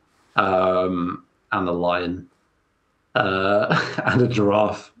animals, and a lion, and a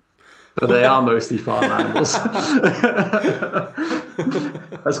giraffe. But they are mostly farm animals.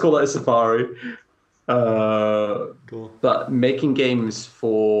 Let's call it a safari. Cool. But making games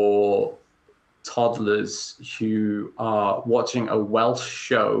for toddlers who are watching a Welsh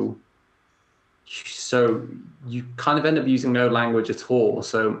show, so you kind of end up using no language at all.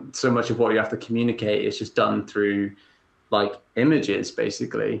 So much of what you have to communicate is just done through like images,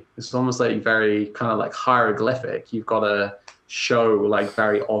 basically. It's almost like very kind of like hieroglyphic. You've got to show like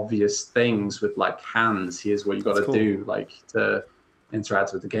very obvious things with like hands. Here's what you got to do, like to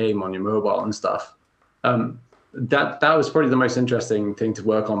interact with the game on your mobile and stuff. That was probably the most interesting thing to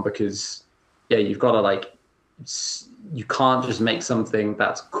work on, because you've got to like, you can't just make something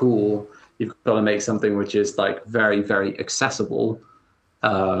that's cool. You've got to make something which is like very, very accessible,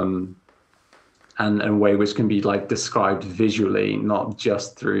 and a way which can be like described visually, not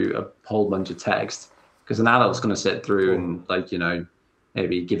just through a whole bunch of text. Because an adult's going to sit through and like, you know,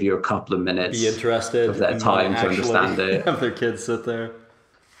 maybe give you a couple of minutes Be interested of their and want time to understand it. have their kids sit there.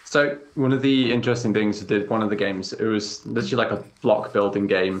 So one of the interesting things did one of the games, it was literally like a block building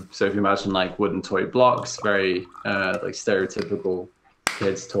game. So if you imagine like wooden toy blocks, very like stereotypical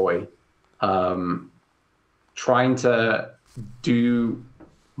kids toy, trying to do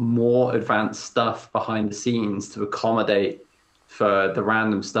more advanced stuff behind the scenes to accommodate for the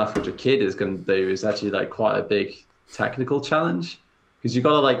random stuff which a kid is going to do is actually like quite a big technical challenge, because you've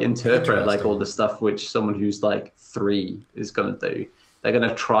got to like interpret like all the stuff which someone who's like 3 is going to do. They're going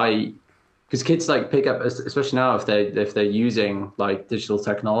to try, because kids like pick up, especially now if they're using like digital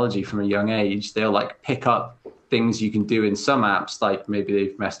technology from a young age, they'll like pick up things you can do in some apps, like maybe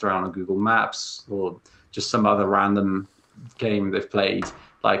they've messed around on Google Maps or just some other random game they've played,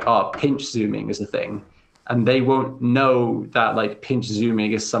 like, oh, pinch zooming is a thing. And they won't know that like pinch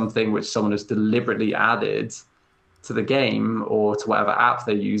zooming is something which someone has deliberately added to the game or to whatever app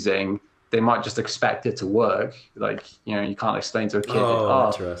they're using. They might just expect it to work. Like, you know, you can't explain to a kid,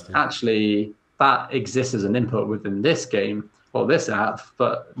 Interesting. actually, that exists as an input within this game or this app,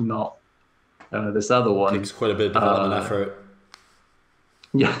 but not this other one. Takes quite a bit of development effort.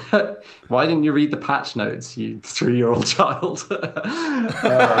 Yeah. Why didn't you read the patch notes, you 3-year-old child?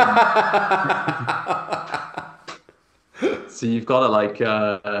 So you've got to like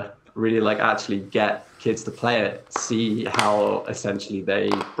really like actually get kids to play it, see how essentially they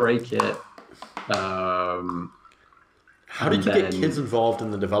break it. How did you get kids involved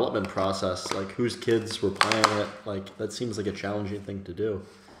in the development process? Like, whose kids were playing it? Like, that seems like a challenging thing to do.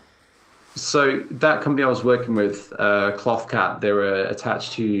 So that company I was working with, Clothcat, they were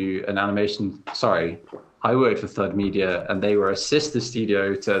attached to an animation. Sorry, I worked for Thud Media, and they were a sister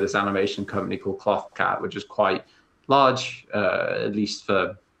studio to this animation company called Clothcat, which is quite large, at least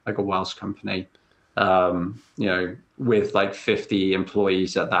for like a Welsh company. You know, with like 50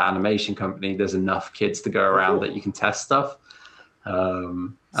 employees at that animation company, there's enough kids to go around that you can test stuff.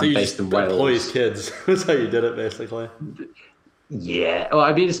 So you based in Wales. Employees' kids. That's how you did it, basically. Yeah. Well,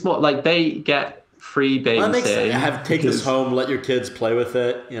 I mean, it's more like they get free babysitting. Take this home, let your kids play with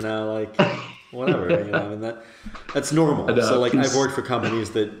it, you know, like whatever. You know, I mean, that's normal. So like I've worked for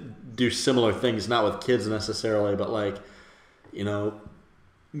companies that do similar things, not with kids necessarily, but like, you know,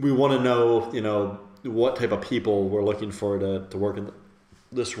 we want to know, you know, what type of people we're looking for to work in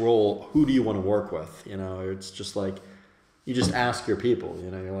this role. Who do you want to work with? You know, it's just like, you just ask your people, you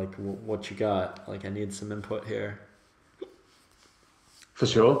know, you're like, what you got? Like, I need some input here. For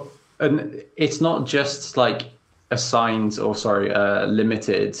sure. And it's not just like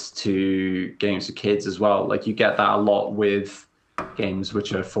limited to games for kids as well. Like you get that a lot with games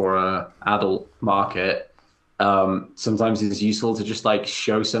which are for a adult market. Sometimes it's useful to just like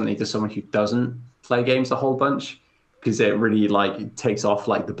show something to someone who doesn't play games a whole bunch, because it really like takes off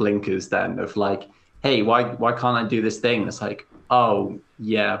like the blinkers then of like, hey, why can't I do this thing? It's like, oh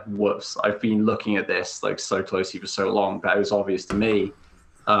yeah, whoops, I've been looking at this like so closely for so long that it was obvious to me.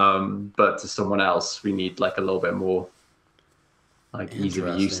 But to someone else, we need like a little bit more like ease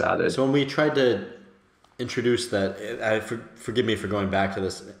of use added. So when we tried to introduce that, forgive me for going back to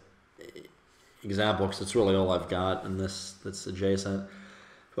this example because it's really all I've got and that's adjacent.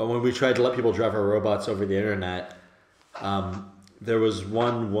 But when we tried to let people drive our robots over the internet, there was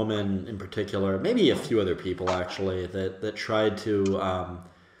one woman in particular, maybe a few other people actually, that tried to.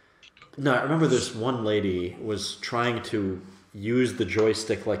 No, I remember this one lady was trying to use the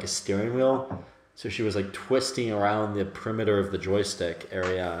joystick like a steering wheel. So she was like twisting around the perimeter of the joystick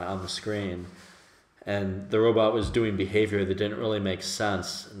area on the screen. And the robot was doing behavior that didn't really make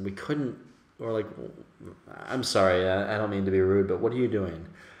sense. And we couldn't, or like, I'm sorry, I don't mean to be rude, but what are you doing?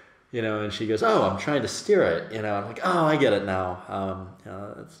 You know, and she goes, oh, I'm trying to steer it. You know, I'm like, oh, I get it now. You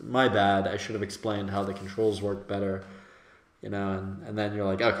know, it's my bad. I should have explained how the controls work better. You know, and then you're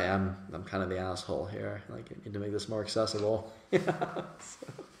like, okay, I'm kind of the asshole here. Like, I need to make this more accessible.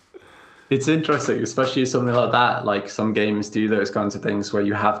 It's interesting, especially something like that. Like some games do those kinds of things where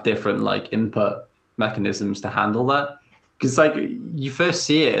you have different like input mechanisms to handle that. Because like you first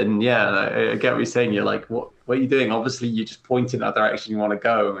see it, and yeah, I get what you're saying. You're like, what are you doing? Obviously, you just point in that direction you want to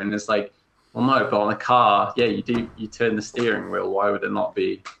go, and it's like, well, no, but on a car, yeah, you do. You turn the steering wheel. Why would it not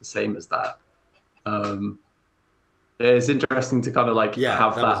be the same as that? It's interesting to kind of like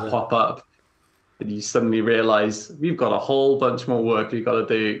have that pop up, and you suddenly realize we've got a whole bunch more work we've got to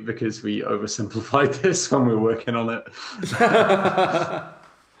do because we oversimplified this when we were working on it.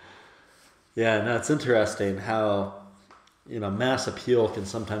 Yeah, no, it's interesting how, you know, mass appeal can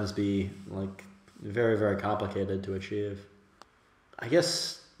sometimes be like very, very complicated to achieve. I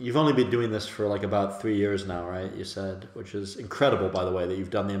guess, you've only been doing this for like about 3 years now, right? You said, which is incredible, by the way, that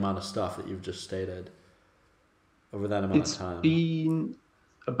you've done the amount of stuff that you've just stated over that amount of time. It's been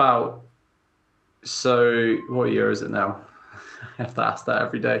about, so what year is it now? I have to ask that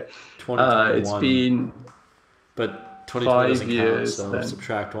every day. 2021. It's been but 2020 doesn't 5 years, count, so then.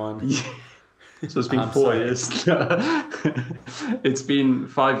 subtract 1. So it's been 4 years. It's been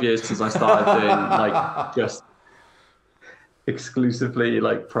 5 years since I started doing like just exclusively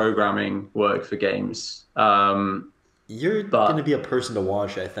like programming work for games. You're going to be a person to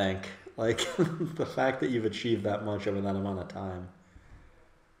watch, I think. Like the fact that you've achieved that much over that amount of time.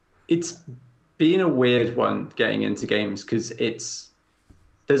 It's been a weird one getting into games because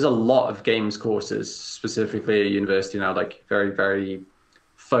there's a lot of games courses specifically at university now, like very, very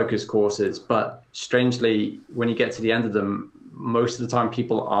focused courses. But strangely, when you get to the end of them, most of the time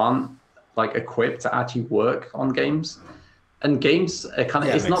people aren't like equipped to actually work on games. And games are kind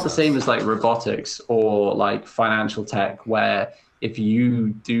of, it's not the same as like robotics or like financial tech, where if you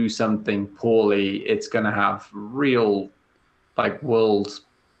do something poorly, it's going to have real like world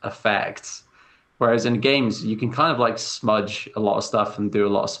effects. Whereas in games, you can kind of like smudge a lot of stuff and do a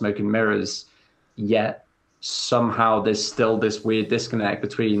lot of smoke and mirrors, yet somehow there's still this weird disconnect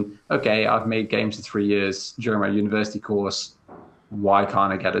between, okay, I've made games for 3 years during my university course, why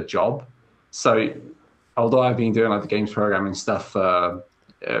can't I get a job? So although I've been doing like the games programming stuff, 5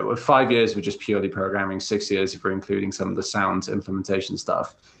 years with just purely programming, 6 years if we're including some of the sound implementation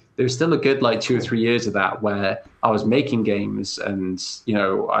stuff, there's still a good like 2 or 3 years of that where I was making games, and you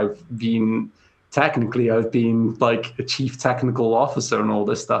know, I've been like a chief technical officer and all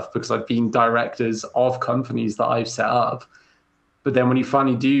this stuff because I've been directors of companies that I've set up. But then when you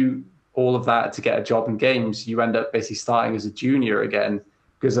finally do all of that to get a job in games, you end up basically starting as a junior again,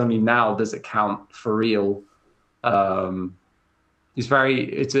 because only now does it count for real. It's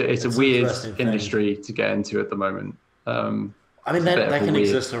a weird industry to get into at the moment. I mean, that can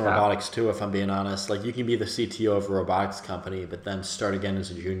exist in robotics too, if I'm being honest. Like, you can be the CTO of a robotics company, but then start again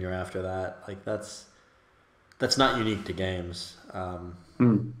as a junior after that. Like, that's not unique to games.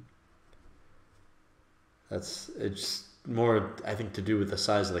 It's more, I think, to do with the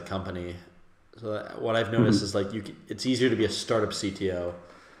size of the company. So what I've noticed is like it's easier to be a startup CTO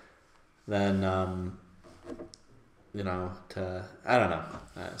than I don't know.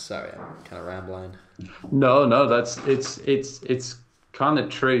 Sorry, I'm kind of rambling. No, it's kind of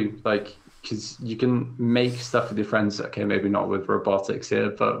true. Like, because you can make stuff with your friends. Okay, maybe not with robotics here,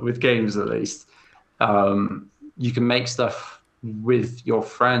 but with games at least, you can make stuff with your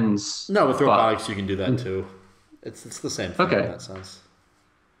friends. No, with robotics you can do that too. It's the same thing in that sense.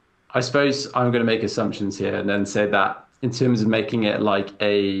 I suppose I'm going to make assumptions here and then say that in terms of making it like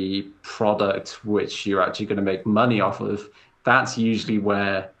a product which you're actually going to make money off of, that's usually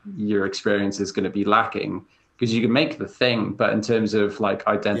where your experience is going to be lacking, because you can make the thing, but in terms of like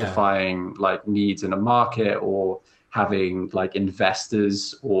identifying like needs in a market or having like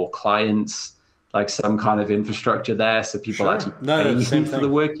investors or clients, like some kind of infrastructure there so people actually pay you for the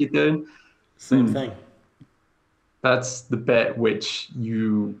work you're doing. Same thing. That's the bit which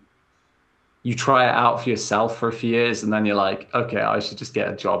you try it out for yourself for a few years, and then you're like, okay, I should just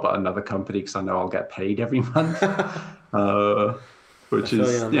get a job at another company because I know I'll get paid every month, which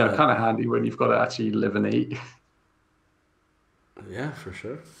is kind of handy when you've got to actually live and eat. Yeah, for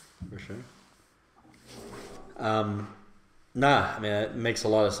sure. I mean, it makes a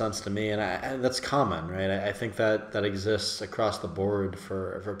lot of sense to me, and that's common, right? I think that exists across the board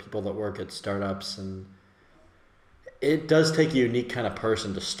for people that work at startups, and it does take a unique kind of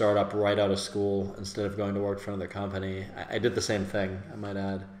person to start up right out of school instead of going to work for another company. I did the same thing, I might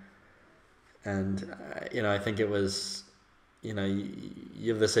add. And, I think it was, you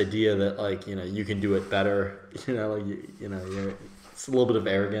have this idea that like, you can do it better, it's a little bit of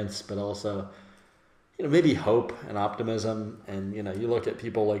arrogance, but also, maybe hope and optimism. And, you look at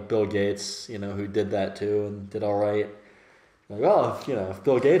people like Bill Gates, who did that too and did all right. Like, well, if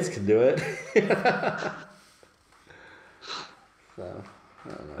Bill Gates can do it. So,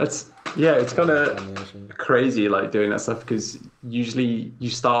 it's kind of crazy like doing that stuff, because usually you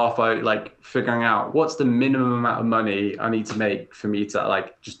start off by like figuring out what's the minimum amount of money I need to make for me to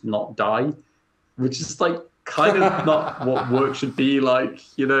like just not die, which is like kind of not what work should be like.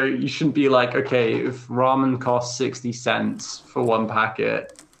 You shouldn't be like, okay, if ramen costs 60 cents for one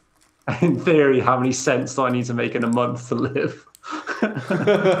packet, in theory, how many cents do I need to make in a month to live?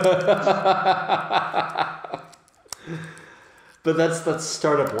 But that's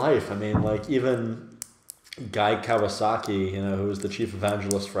startup life. I mean, like, even Guy Kawasaki, who was the chief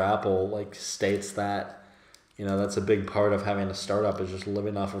evangelist for Apple, like, states that, you know, that's a big part of having a startup is just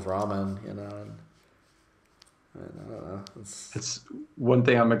living off of ramen, you know. And I don't know. It's one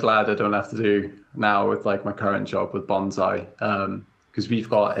thing I'm glad I don't have to do now with like my current job with Bonsai, because we've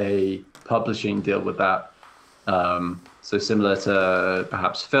got a publishing deal with that. So similar to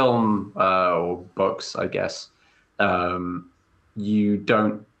perhaps film or books, I guess. You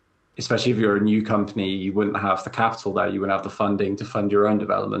don't, especially if you're a new company, you wouldn't have the capital there. You wouldn't have the funding to fund your own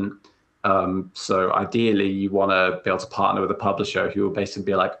development. So ideally, you want to be able to partner with a publisher who will basically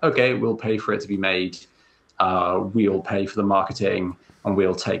be like, okay, we'll pay for it to be made. We'll pay for the marketing, and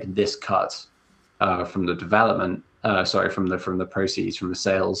we'll take this cut from the development. From the proceeds from the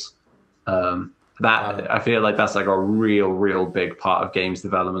sales. I feel like that's like a real big part of games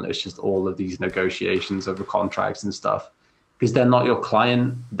development. It's just all of these negotiations over contracts and stuff, because they're not your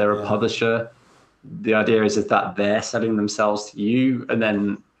client; they're a publisher. The idea is that they're selling themselves to you, and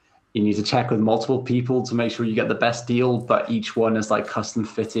then you need to check with multiple people to make sure you get the best deal. But each one is like custom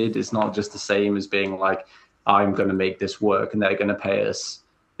fitted. It's not just the same as being like, I'm going to make this work, and they're going to pay us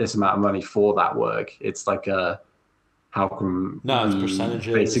this amount of money for that work. It's like how can it's we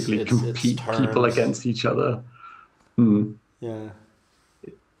percentages, basically compete people against each other? Yeah,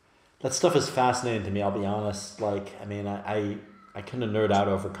 that stuff is fascinating to me. I'll be honest. Like, I mean, I kind of nerd out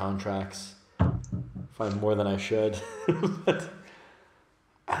over contracts, find more than I should, but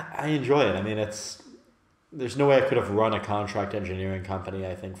I enjoy it. I mean, there's no way I could have run a contract engineering company,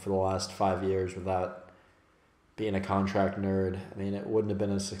 I think, for the last 5 years without being a contract nerd. I mean, it wouldn't have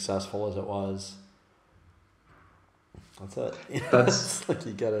been as successful as it was. That's it. That's like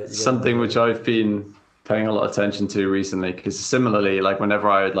you gotta something which I've been paying a lot of attention to recently, because similarly, like whenever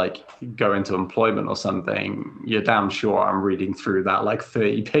I would like go into employment or something, you're damn sure I'm reading through that like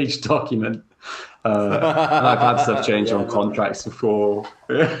 30-page document. And I've had stuff change on contracts before.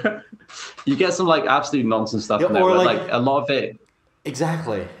 You get some like absolute nonsense stuff in there, but like a lot of it.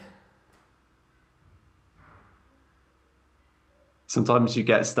 Exactly. Sometimes you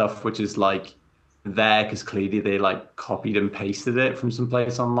get stuff which is like there because clearly they like copied and pasted it from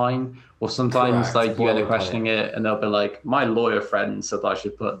someplace online, or sometimes like you end up questioning it and they'll be like, my lawyer friend said I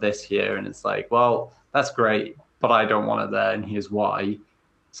should put this here, and it's like, well, that's great, but I don't want it there, and here's why,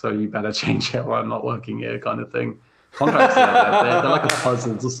 so you better change it or I'm not working here, kind of thing. Contracts, they're like a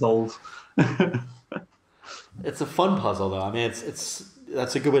puzzle to solve. It's a fun puzzle though. I mean,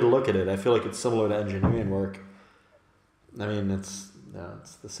 that's a good way to look at it. I feel like it's similar to engineering work. I mean, it's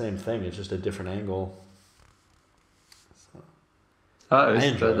the same thing. It's just a different angle.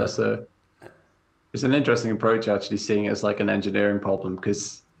 So, it's an interesting approach, actually, seeing it as like an engineering problem,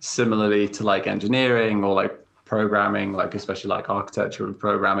 because similarly to like engineering or like programming, like especially like architecture and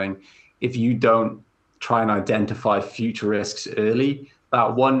programming, if you don't try and identify future risks early,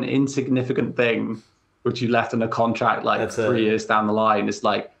 that one insignificant thing which you left in a contract like 3 years down the line is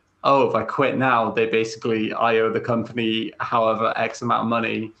like, oh, if I quit now, I owe the company however X amount of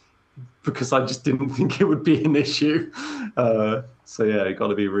money, because I just didn't think it would be an issue. So yeah, you got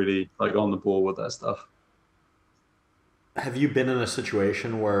to be really like on the ball with that stuff. Have you been in a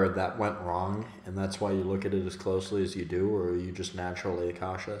situation where that went wrong and that's why you look at it as closely as you do, or are you just naturally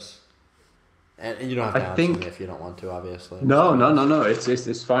cautious? And you don't have to answer me if you don't want to, obviously. No.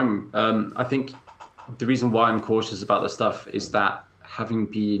 It's fine. I think the reason why I'm cautious about this stuff is that, having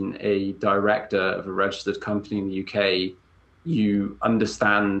been a director of a registered company in the UK, you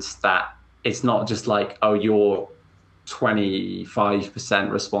understand that it's not just like, oh, you're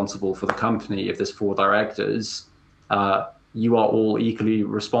 25% responsible for the company if there's 4 directors. You are all equally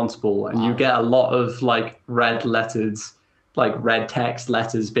responsible, and you get a lot of like red text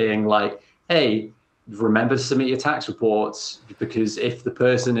letters being like, hey, remember to submit your tax reports, because if the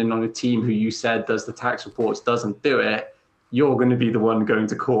person on the team who you said does the tax reports doesn't do it, you're going to be the one going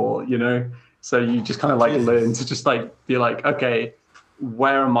to court, you know? So you just kind of like learn to just like be like, okay,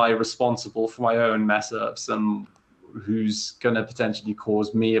 where am I responsible for my own mess ups, and who's going to potentially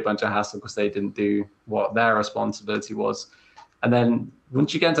cause me a bunch of hassle because they didn't do what their responsibility was. And then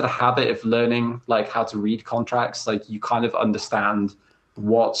once you get into the habit of learning like how to read contracts, like you kind of understand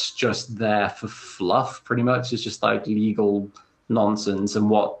what's just there for fluff, pretty much. It's just like legal nonsense, and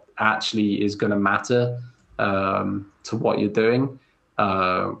what actually is going to matter to what you're doing,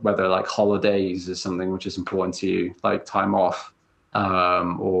 whether like holidays is something which is important to you, like time off,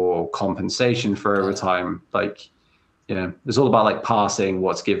 or compensation for overtime. Like, you know, it's all about like parsing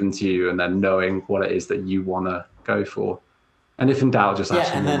what's given to you and then knowing what it is that you want to go for. And if in doubt, just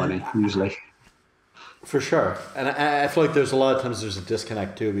ask for more money, usually. For sure. And I feel like there's a lot of times there's a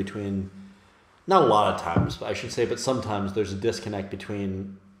disconnect too between, not a lot of times, I should say, but sometimes there's a disconnect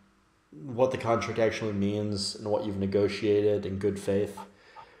between what the contract actually means and what you've negotiated in good faith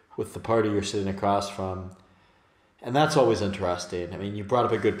with the party you're sitting across from. And that's always interesting. I mean, you brought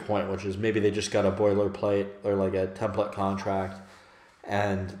up a good point, which is maybe they just got a boilerplate or like a template contract,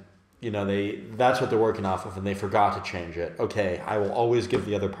 and that's what they're working off of, and they forgot to change it. Okay, I will always give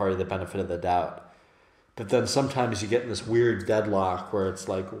the other party the benefit of the doubt. But then sometimes you get in this weird deadlock where it's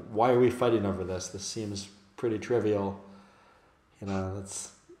like, why are we fighting over this? This seems pretty trivial.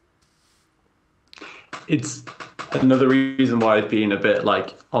 It's another reason why I've been a bit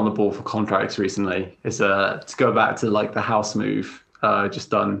like on the ball for contracts recently is to go back to like the house move just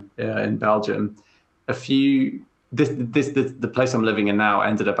done in Belgium. The place I'm living in now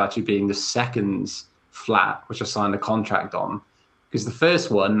ended up actually being the second flat which I signed a contract on, because the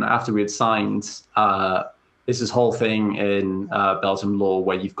first one, after we had signed, there's this whole thing in Belgium law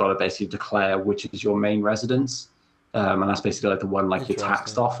where you've got to basically declare which is your main residence, and that's basically like the one like you're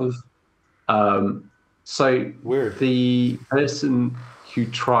taxed off of. So weird. The person who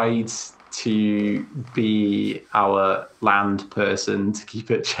tried to be our land person to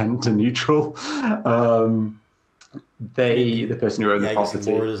keep it gender neutral, the person who owned the property.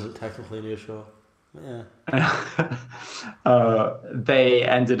 The board isn't technically neutral. Yeah. They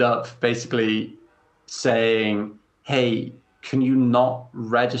ended up basically saying, "Hey, can you not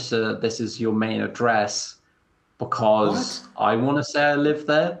register this as your main address because I want to say I live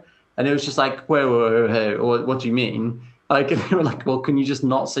there?" And it was just like, wait, what do you mean? Like, and they were like, well, can you just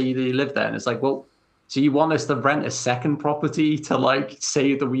not say that you live there? And it's like, well, so you want us to rent a second property to like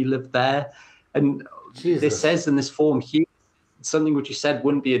say that we live there? And it says in this form here, something which you said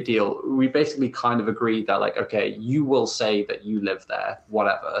wouldn't be a deal. We basically kind of agreed that like, okay, you will say that you live there,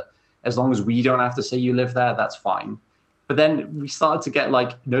 whatever. As long as we don't have to say you live there, that's fine. But then we started to get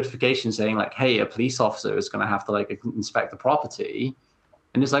like notifications saying like, hey, a police officer is going to have to like inspect the property.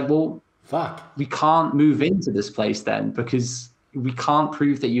 And it's like, well, fuck, we can't move into this place then because we can't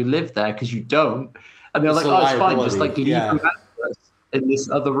prove that you live there because you don't. And they're like, oh, it's fine, just like leave your address in this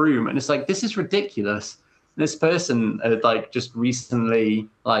other room. And it's like, this is ridiculous. And this person had like just recently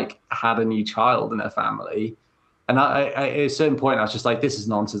like had a new child in their family. And I at a certain point, I was just like, this is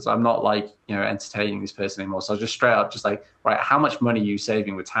nonsense. I'm not like, entertaining this person anymore. So I was just straight up just like, right, how much money are you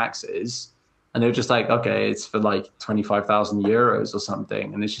saving with taxes? And they were just like, okay, it's for like 25,000 euros or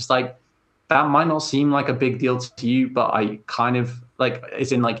something. And it's just like, that might not seem like a big deal to you, but I kind of like,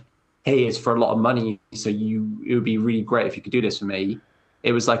 it's in like, hey, it's for a lot of money. So it would be really great if you could do this for me.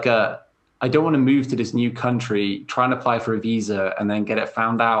 It was like I don't want to move to this new country, try and apply for a visa and then get it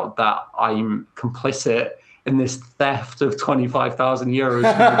found out that I'm complicit in this theft of 25,000 euros from the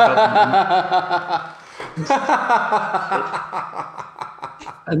government.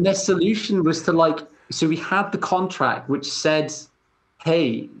 And their solution was to like, so we had the contract which said,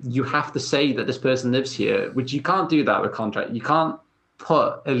 hey, you have to say that this person lives here, which you can't do that with contract. You can't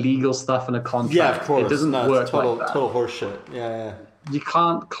put illegal stuff in a contract. Yeah, of course. It doesn't work like that. Total horseshit. Yeah. You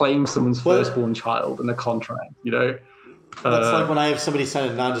can't claim someone's firstborn child in a contract, That's like when I have somebody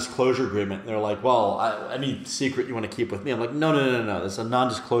sign a non-disclosure agreement. And they're like, well, any secret you want to keep with me. I'm like, no. It's a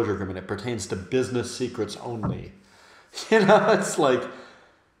non-disclosure agreement. It pertains to business secrets only. It's like,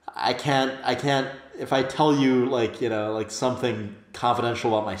 I can't, if I tell you like something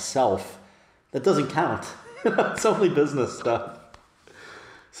confidential about myself, that doesn't count. It's only business stuff.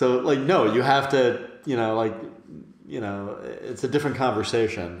 So like, no, you have to, it's a different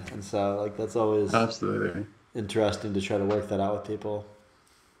conversation. And so like, that's always absolutely interesting to try to work that out with people.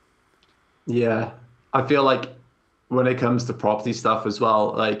 Yeah. I feel like when it comes to property stuff as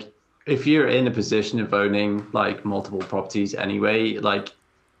well, like if you're in a position of owning like multiple properties anyway, like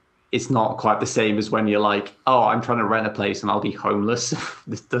it's not quite the same as when you're like, oh, I'm trying to rent a place and I'll be homeless if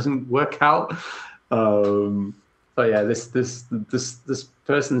this doesn't work out. But yeah, this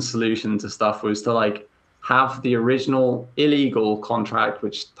person's solution to stuff was to like have the original illegal contract,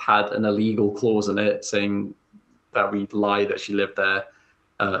 which had an illegal clause in it saying that we'd lie that she lived there.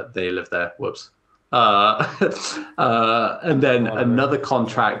 They live there. Whoops. And then another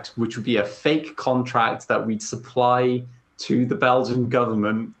contract, which would be a fake contract that we'd supply to the Belgian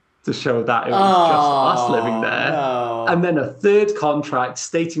government to show that it was just us living there. No. And then a third contract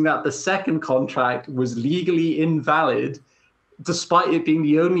stating that the second contract was legally invalid, despite it being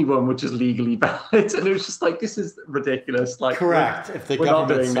the only one which is legally valid. And it was just like, this is ridiculous. Like, correct. If the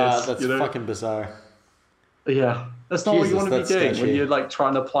government saw it, that's fucking bizarre. Yeah. That's not what you want to be doing when you're like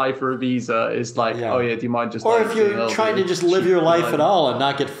trying to apply for a visa. Is like, oh yeah, do you mind just? Or like, if you're trying to just live your life at all and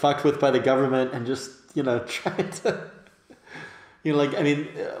not get fucked with by the government and just try to You know, like, I mean,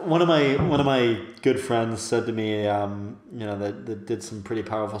 one of my good friends said to me, that did some pretty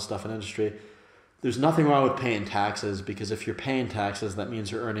powerful stuff in industry. There's nothing wrong with paying taxes, because if you're paying taxes, that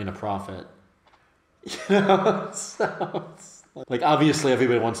means you're earning a profit. So like, obviously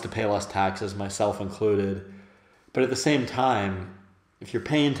everybody wants to pay less taxes, myself included. But at the same time, if you're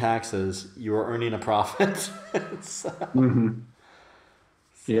paying taxes, you are earning a profit. So,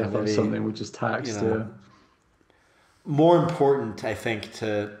 Yeah, maybe, that's something which is taxed. More important, I think,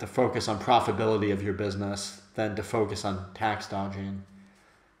 to focus on profitability of your business than to focus on tax dodging.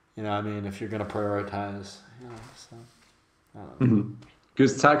 I mean, if you're going to prioritize, so, I don't know.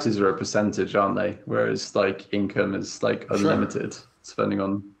 Because taxes are a percentage, aren't they? Whereas like income is like unlimited, depending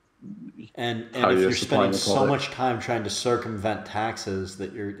on and how if you're supplying spending the so product. much time trying to circumvent taxes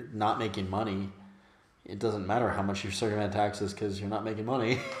that you're not making money, it doesn't matter how much you circumvent taxes because you're not making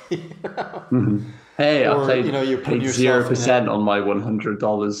money. Hey, Or, I you're putting paid yourself 0% on my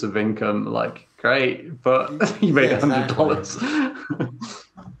 $100 of income. Like, great, but you made $100.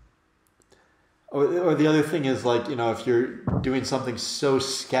 Or the other thing is, like, if you're doing something so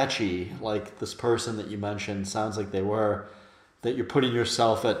sketchy, like this person that you mentioned sounds like they were, that you're putting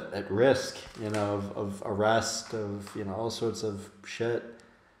yourself at risk, of arrest, of, all sorts of shit.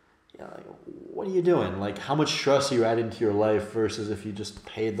 Like, what are you doing? Like, how much stress are you adding to your life versus if you just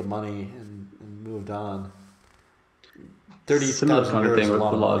paid the money and moved on? 30,000 euros is a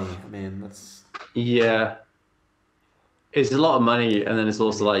lot of money. I mean, that's... Yeah. It's a lot of money, and then it's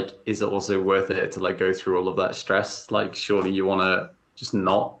also like, is it also worth it to like go through all of that stress? Like, surely you want to just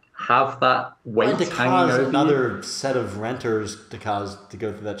not have that weight to hanging cause over another you. set of renters to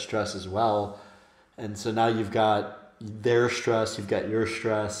go through that stress as well. And so now you've got their stress, you've got your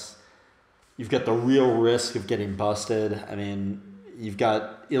stress, you've got the real risk of getting busted. I mean, you've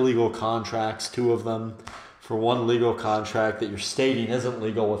got illegal contracts, 2 of them, for one legal contract that you're stating isn't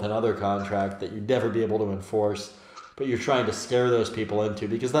legal with another contract that you'd never be able to enforce. But you're trying to scare those people into,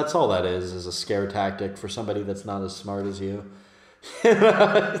 because that's all that is a scare tactic for somebody that's not as smart as you.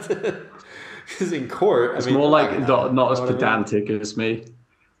 Because in court, It's more like not as pedantic as me.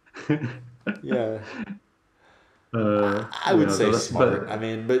 Yeah. I would say smart.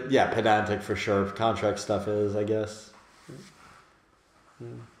 But, but yeah, pedantic for sure. Contract stuff is, I guess.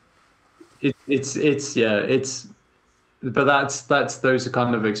 But that's those are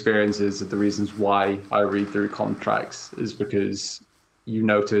kind of experiences, of the reasons why I read through contracts, is because you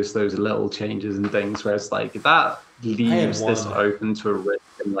notice those little changes and things where it's like, that leaves this open to a risk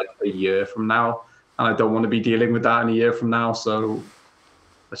in like a year from now, and I don't want to be dealing with that in a year from now, so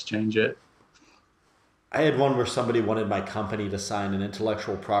let's change it. I had one where somebody wanted my company to sign an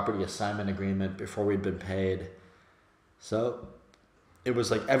intellectual property assignment agreement before we'd been paid. So it was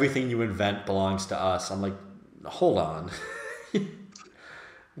like, everything you invent belongs to us. I'm like, hold on.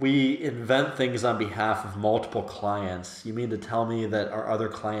 We invent things on behalf of multiple clients. You mean to tell me that our other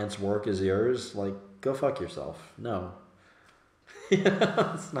clients' work is yours? Like, go fuck yourself. No.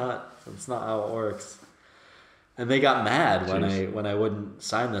 It's not how it works. And they got mad when I wouldn't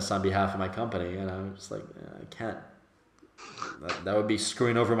sign this on behalf of my company, and I was like, I can't. That would be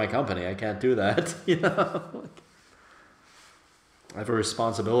screwing over my company. I can't do that. I have a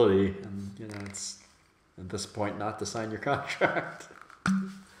responsibility, and it's at this point not to sign your contract.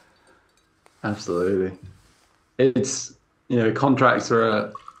 Absolutely. It's, contracts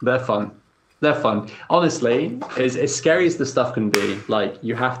they're fun. They're fun. Honestly, as scary as the stuff can be, like,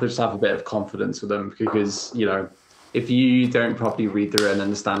 you have to just have a bit of confidence with them, because, if you don't properly read through it and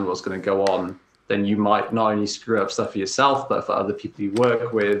understand what's going to go on, then you might not only screw up stuff for yourself, but for other people you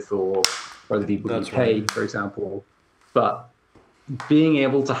work with, or for other people you pay, for example. But being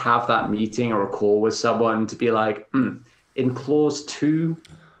able to have that meeting or a call with someone to be like, in clause 2,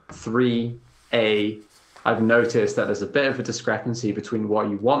 3A, I've noticed that there's a bit of a discrepancy between what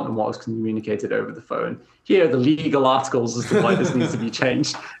you want and what was communicated over the phone. Here are the legal articles as to why this needs to be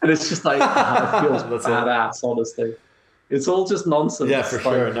changed. And it's just like, it feels badass, honestly. It's all just nonsense. Yeah, for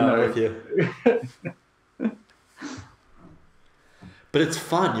sure. No, with you. But it's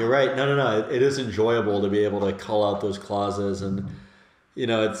fun. You're right. No. It is enjoyable to be able to call out those clauses, and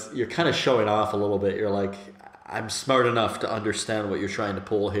you're kind of showing off a little bit. You're like, I'm smart enough to understand what you're trying to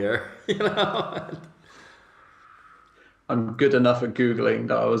pull here. I'm good enough at Googling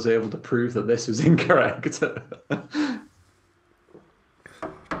that I was able to prove that this was incorrect.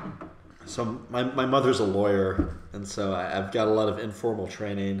 So my mother's a lawyer, and so I've got a lot of informal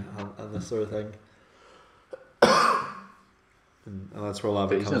training on this sort of thing. And that's where a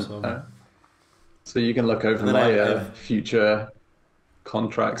lot of it comes from. So you can look over my future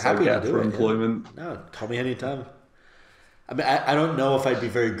contracts I get for employment. No, call me anytime. I mean, I don't know if I'd be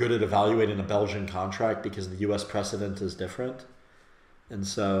very good at evaluating a Belgian contract because the U.S. precedent is different. And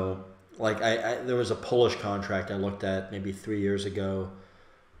so, like, there was a Polish contract I looked at maybe 3 years ago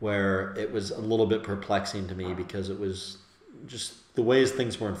where it was a little bit perplexing to me because it was just the ways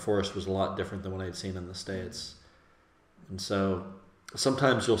things were enforced was a lot different than what I'd seen in the States. And so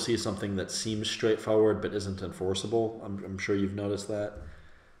sometimes you'll see something that seems straightforward but isn't enforceable. I'm sure you've noticed that,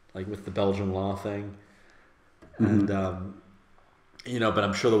 like with the Belgian law thing. Mm-hmm. And, you know, but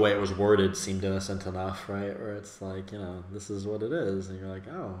I'm sure the way it was worded seemed innocent enough, right? Where it's like, you know, this is what it is. And you're like,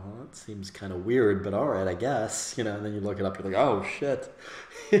 oh, well, that seems kind of weird, but all right, I guess. You know, and then you look it up, you're like, oh, shit.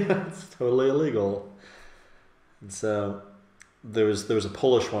 It's totally illegal. And so there was a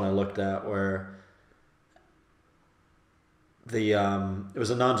Polish one I looked at where it was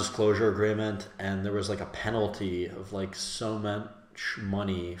a non-disclosure agreement, and there was like a penalty of like so much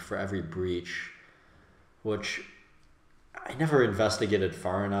money for every breach, which I never investigated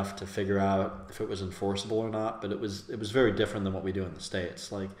far enough to figure out if it was enforceable or not, but it was very different than what we do in the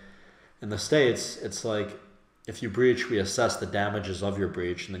States. Like in the States, it's like if you breach, we assess the damages of your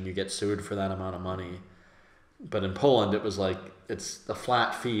breach, and then you get sued for that amount of money. But in Poland, it was like it's a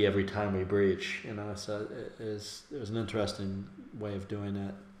flat fee every time we breach. You know, so it was an interesting way of doing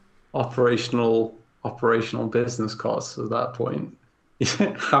it. Operational business costs at that point.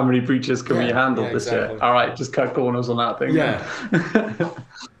 How many breaches can we handle this year? All right, just cut corners on that thing. Yeah.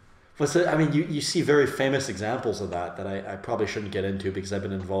 Well, so, I mean, you see very famous examples of that I probably shouldn't get into because I've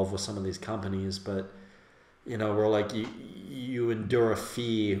been involved with some of these companies, but you know, where like you endure a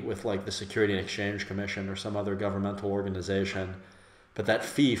fee with like the Security and Exchange Commission or some other governmental organization, but that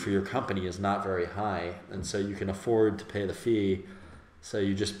fee for your company is not very high, and so you can afford to pay the fee, so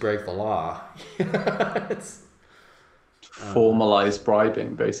you just break the law. It's formalized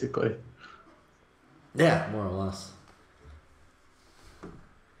bribing, basically. Yeah, more or less.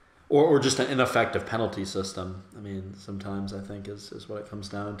 Or just an ineffective penalty system. I mean, sometimes I think is what it comes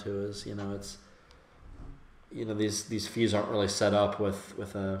down to is, you know, it's, you know, these fees aren't really set up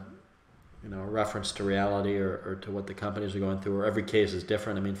with a, you know, a reference to reality or to what the companies are going through, or every case is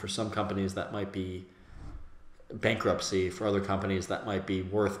different. I mean, for some companies that might be bankruptcy, for other companies that might be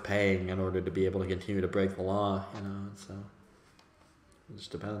worth paying in order to be able to continue to break the law, you know, so it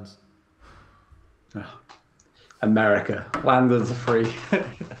just depends. America, land of the free.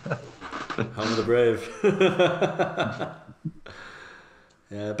 Home of the brave.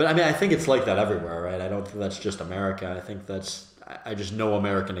 Yeah, but I mean, I think it's like that everywhere, right? I don't think that's just America. I think I just know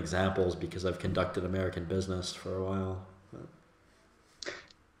American examples because I've conducted American business for a while.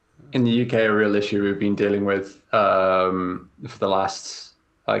 In the UK, a real issue we've been dealing with for the last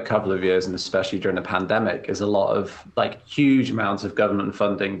couple of years, and especially during the pandemic, is a lot of like huge amounts of government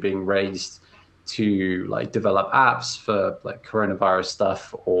funding being raised to like develop apps for like coronavirus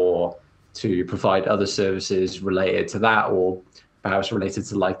stuff, or to provide other services related to that, or perhaps related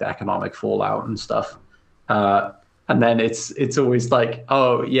to like the economic fallout and stuff. And then it's always like,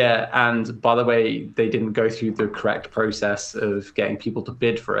 oh yeah, and by the way, they didn't go through the correct process of getting people to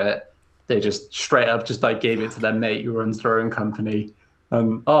bid for it. They just straight up just like gave it to their mate who runs their own company.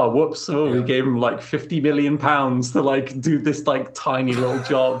 Oh, whoops! Oh, yeah. We gave him like £50 million to like do this like tiny little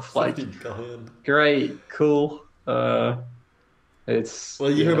job. Like, great, cool. It's well,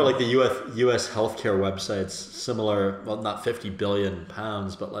 you hear about like the U.S. healthcare websites, similar. Well, not £50 billion,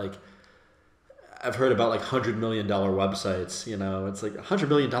 but like I've heard about like $100 million websites. You know, it's like $100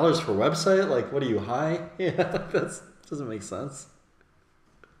 million for a website. Like, what are you, high? Yeah, that doesn't make sense.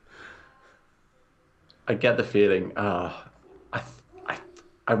 I get the feeling.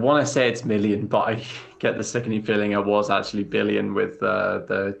 I want to say it's million, but I get the sickening feeling it was actually billion with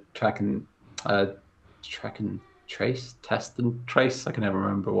the track and trace, test and trace. I can never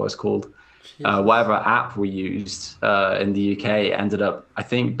remember what it's called. Whatever app we used in the UK ended up, I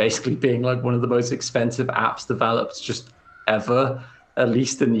think, basically being like one of the most expensive apps developed just ever, at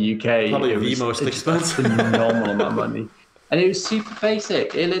least in the UK. Probably the most expensive. Phenomenal amount of money, and it was super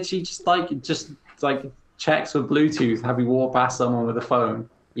basic. It literally just like checks with Bluetooth. Have you walked past someone with a phone?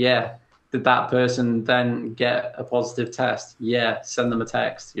 Yeah. Did that person then get a positive test? Yeah. Send them a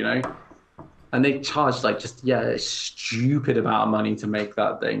text, you know? And they charged like just, a stupid amount of money to make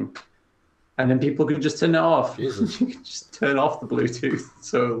that thing. And then people could just turn it off. You could just turn off the Bluetooth.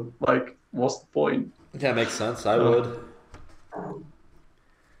 So like, what's the point? Yeah, it makes sense. I would.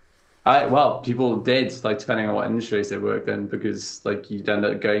 Well, people did, like, depending on what industries they worked in, because like you'd end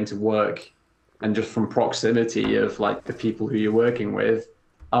up going to work, and just from proximity of like the people who you're working with,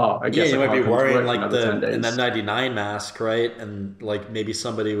 Oh, I Yeah, guess you I might be can't come to wearing work for like another 10 the days. N99 mask, right? And like maybe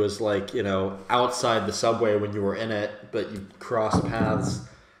somebody was like, you know, outside the subway when you were in it, but you crossed paths,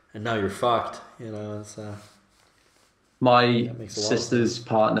 and now you're fucked. You know, it's My that makes a lot of sister's sense.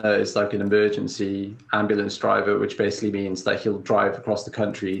 partner is like an emergency ambulance driver, which basically means that he'll drive across the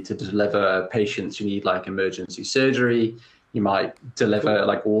country to deliver patients who need like emergency surgery. He might deliver Cool.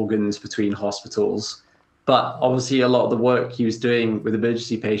 like organs between hospitals. But obviously, a lot of the work he was doing with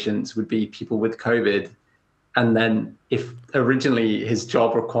emergency patients would be people with COVID. And then, if originally his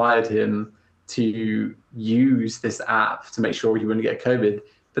job required him to use this app to make sure he wouldn't get COVID,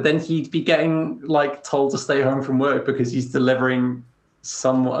 but then he'd be getting like told to stay home from work because he's delivering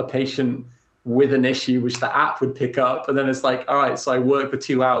a patient with an issue which the app would pick up. And then it's like, all right, so I work for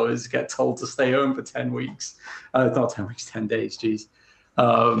 2 hours, get told to stay home for 10 weeks. Not 10 weeks, 10 days, geez.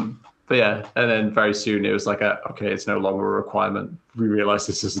 But yeah, and then very soon it was like, okay, it's no longer a requirement. We realized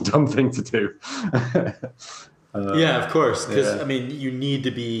this is a dumb thing to do. Yeah, of course, because Yeah. I mean, you need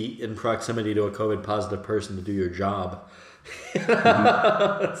to be in proximity to a COVID positive person to do your job.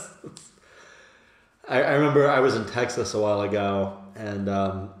 Mm-hmm. I remember I was in Texas a while ago, and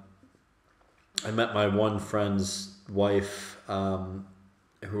I met my one friend's wife,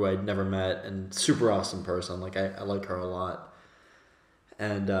 who I'd never met, and super awesome person. Like I like her a lot,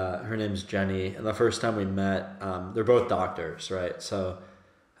 and her name's Jenny. And the first time we met, they're both doctors, right? So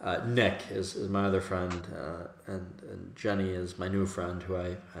Nick is my other friend, and Jenny is my new friend, who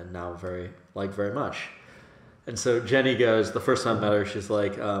I now very much. And so Jenny goes, the first time I met her, she's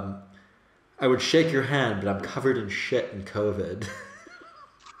like, I would shake your hand, but I'm covered in shit and COVID.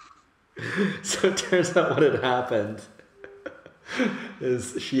 So it turns out what had happened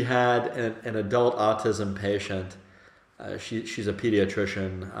is she had an adult autism patient. She's a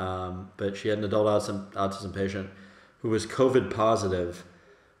pediatrician, but she had an adult autism patient who was COVID positive,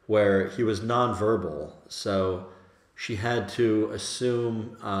 where he was nonverbal. So she had to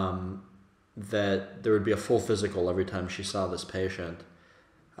assume that there would be a full physical every time she saw this patient,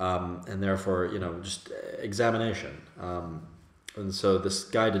 and therefore, you know, just examination. And so this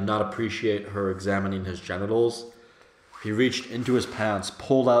guy did not appreciate her examining his genitals. He reached into his pants,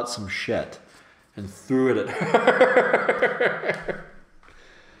 pulled out some shit, and threw it at her.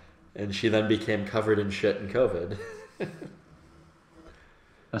 And she then became covered in shit and COVID.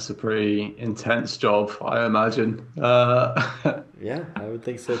 That's a pretty intense job, I imagine. Yeah, I would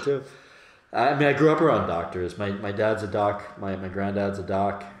think so too. I mean, I grew up around doctors. My dad's a doc. My granddad's a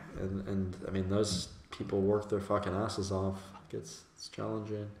doc. And I mean, those people work their fucking asses off. It's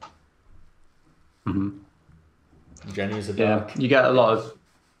challenging. Mhm. Jenny's a Yeah, doc. you get a lot of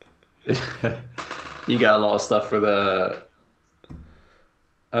you get a lot of stuff with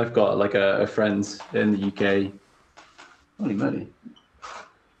I've got like a friend in the UK. Holy moly.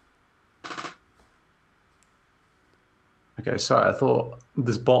 Okay, sorry, I thought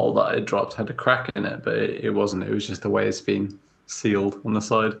this bottle that I dropped had a crack in it, but it wasn't. It was just the way it's been sealed on the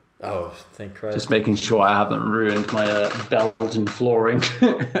side. Oh, thank Christ. Just making sure I haven't ruined my Belgian flooring.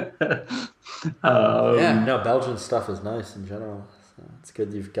 Yeah, no, Belgian stuff is nice in general. So it's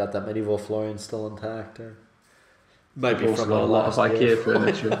good you've got that medieval flooring still intact. Or might be I've also from got a lot of last IKEA year.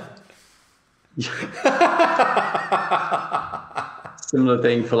 furniture. Similar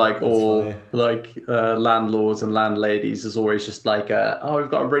thing for like all funny. like landlords and landladies is always just like, oh, we've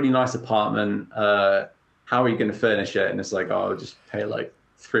got a really nice apartment. How are you going to furnish it? And it's like, oh, I'll just pay like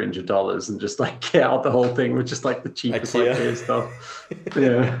 $300 and just like get out the whole thing with just like the cheapest IKEA. IKEA stuff.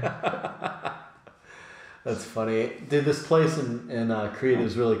 Yeah. That's funny. Dude, this place in Crete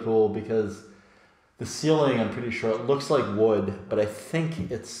is really cool because the ceiling, I'm pretty sure, it looks like wood, but I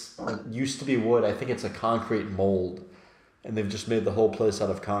think it used to be wood. I think it's a concrete mold, and they've just made the whole place out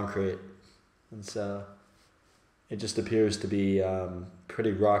of concrete. And so it just appears to be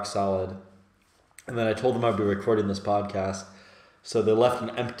pretty rock solid. And then I told them I'd be recording this podcast, so they left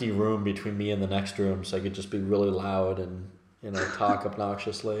an empty room between me and the next room so I could just be really loud and, you know, talk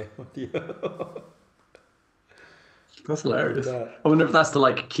obnoxiously with you. That's hilarious. That. I wonder if that's to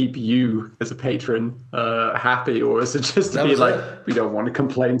like keep you as a patron happy, or is it just to That be was like, it. we don't want to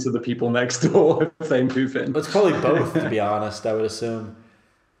complain to the people next door if they move in? It's probably both, to be honest, I would assume.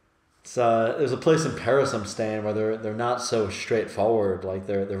 It's, there's a place in Paris I'm staying where they're not so straightforward. Like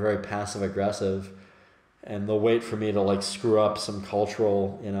they're very passive aggressive, and they'll wait for me to like screw up some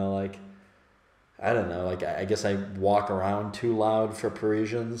cultural, you know, like I don't know, like I guess I walk around too loud for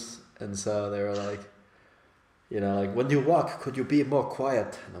Parisians, and so they were like, you know, like when you walk, could you be more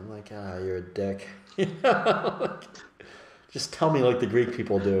quiet? And I'm like, you're a dick. You know, like, just tell me like the Greek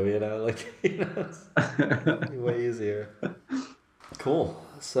people do, you know, like you know, it's way easier. Cool.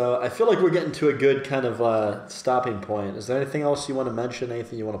 So I feel like we're getting to a good kind of stopping point. Is there anything else you want to mention?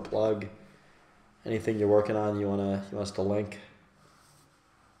 Anything you want to plug? Anything you're working on you want us to link?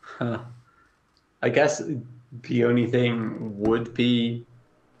 I guess the only thing would be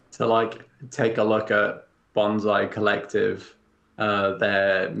to like take a look at Bonsai Collective,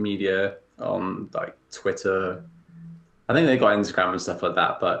 their media on like Twitter. I think they got Instagram and stuff like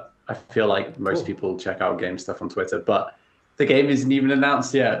that, but I feel like most people check out game stuff on Twitter. But the game isn't even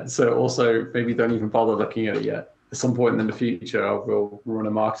announced yet, so also maybe don't even bother looking at it yet. At some point in the future, I will run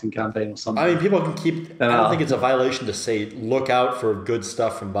a marketing campaign or something. I mean, people can keep. I don't think it's a violation to say look out for good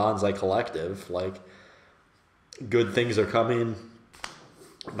stuff from Bonsai Collective. Like, good things are coming.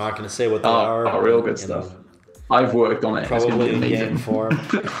 I'm not going to say what they are. Real good stuff. Know, I've worked on it. Probably in game form.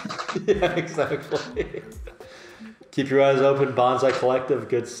 Yeah, exactly. Keep your eyes open. Bonsai Collective,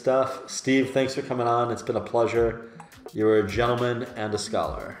 good stuff. Steve, thanks for coming on. It's been a pleasure. You were a gentleman and a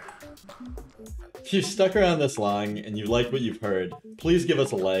scholar. If you've stuck around this long and you like what you've heard, please give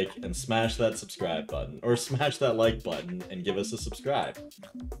us a like and smash that subscribe button, or smash that like button and give us a subscribe.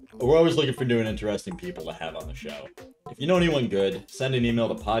 We're always looking for new and interesting people to have on the show. If you know anyone good, send an email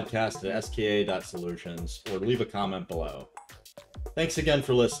to podcast@ska.solutions or leave a comment below. Thanks again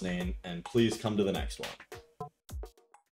for listening, and please come to the next one.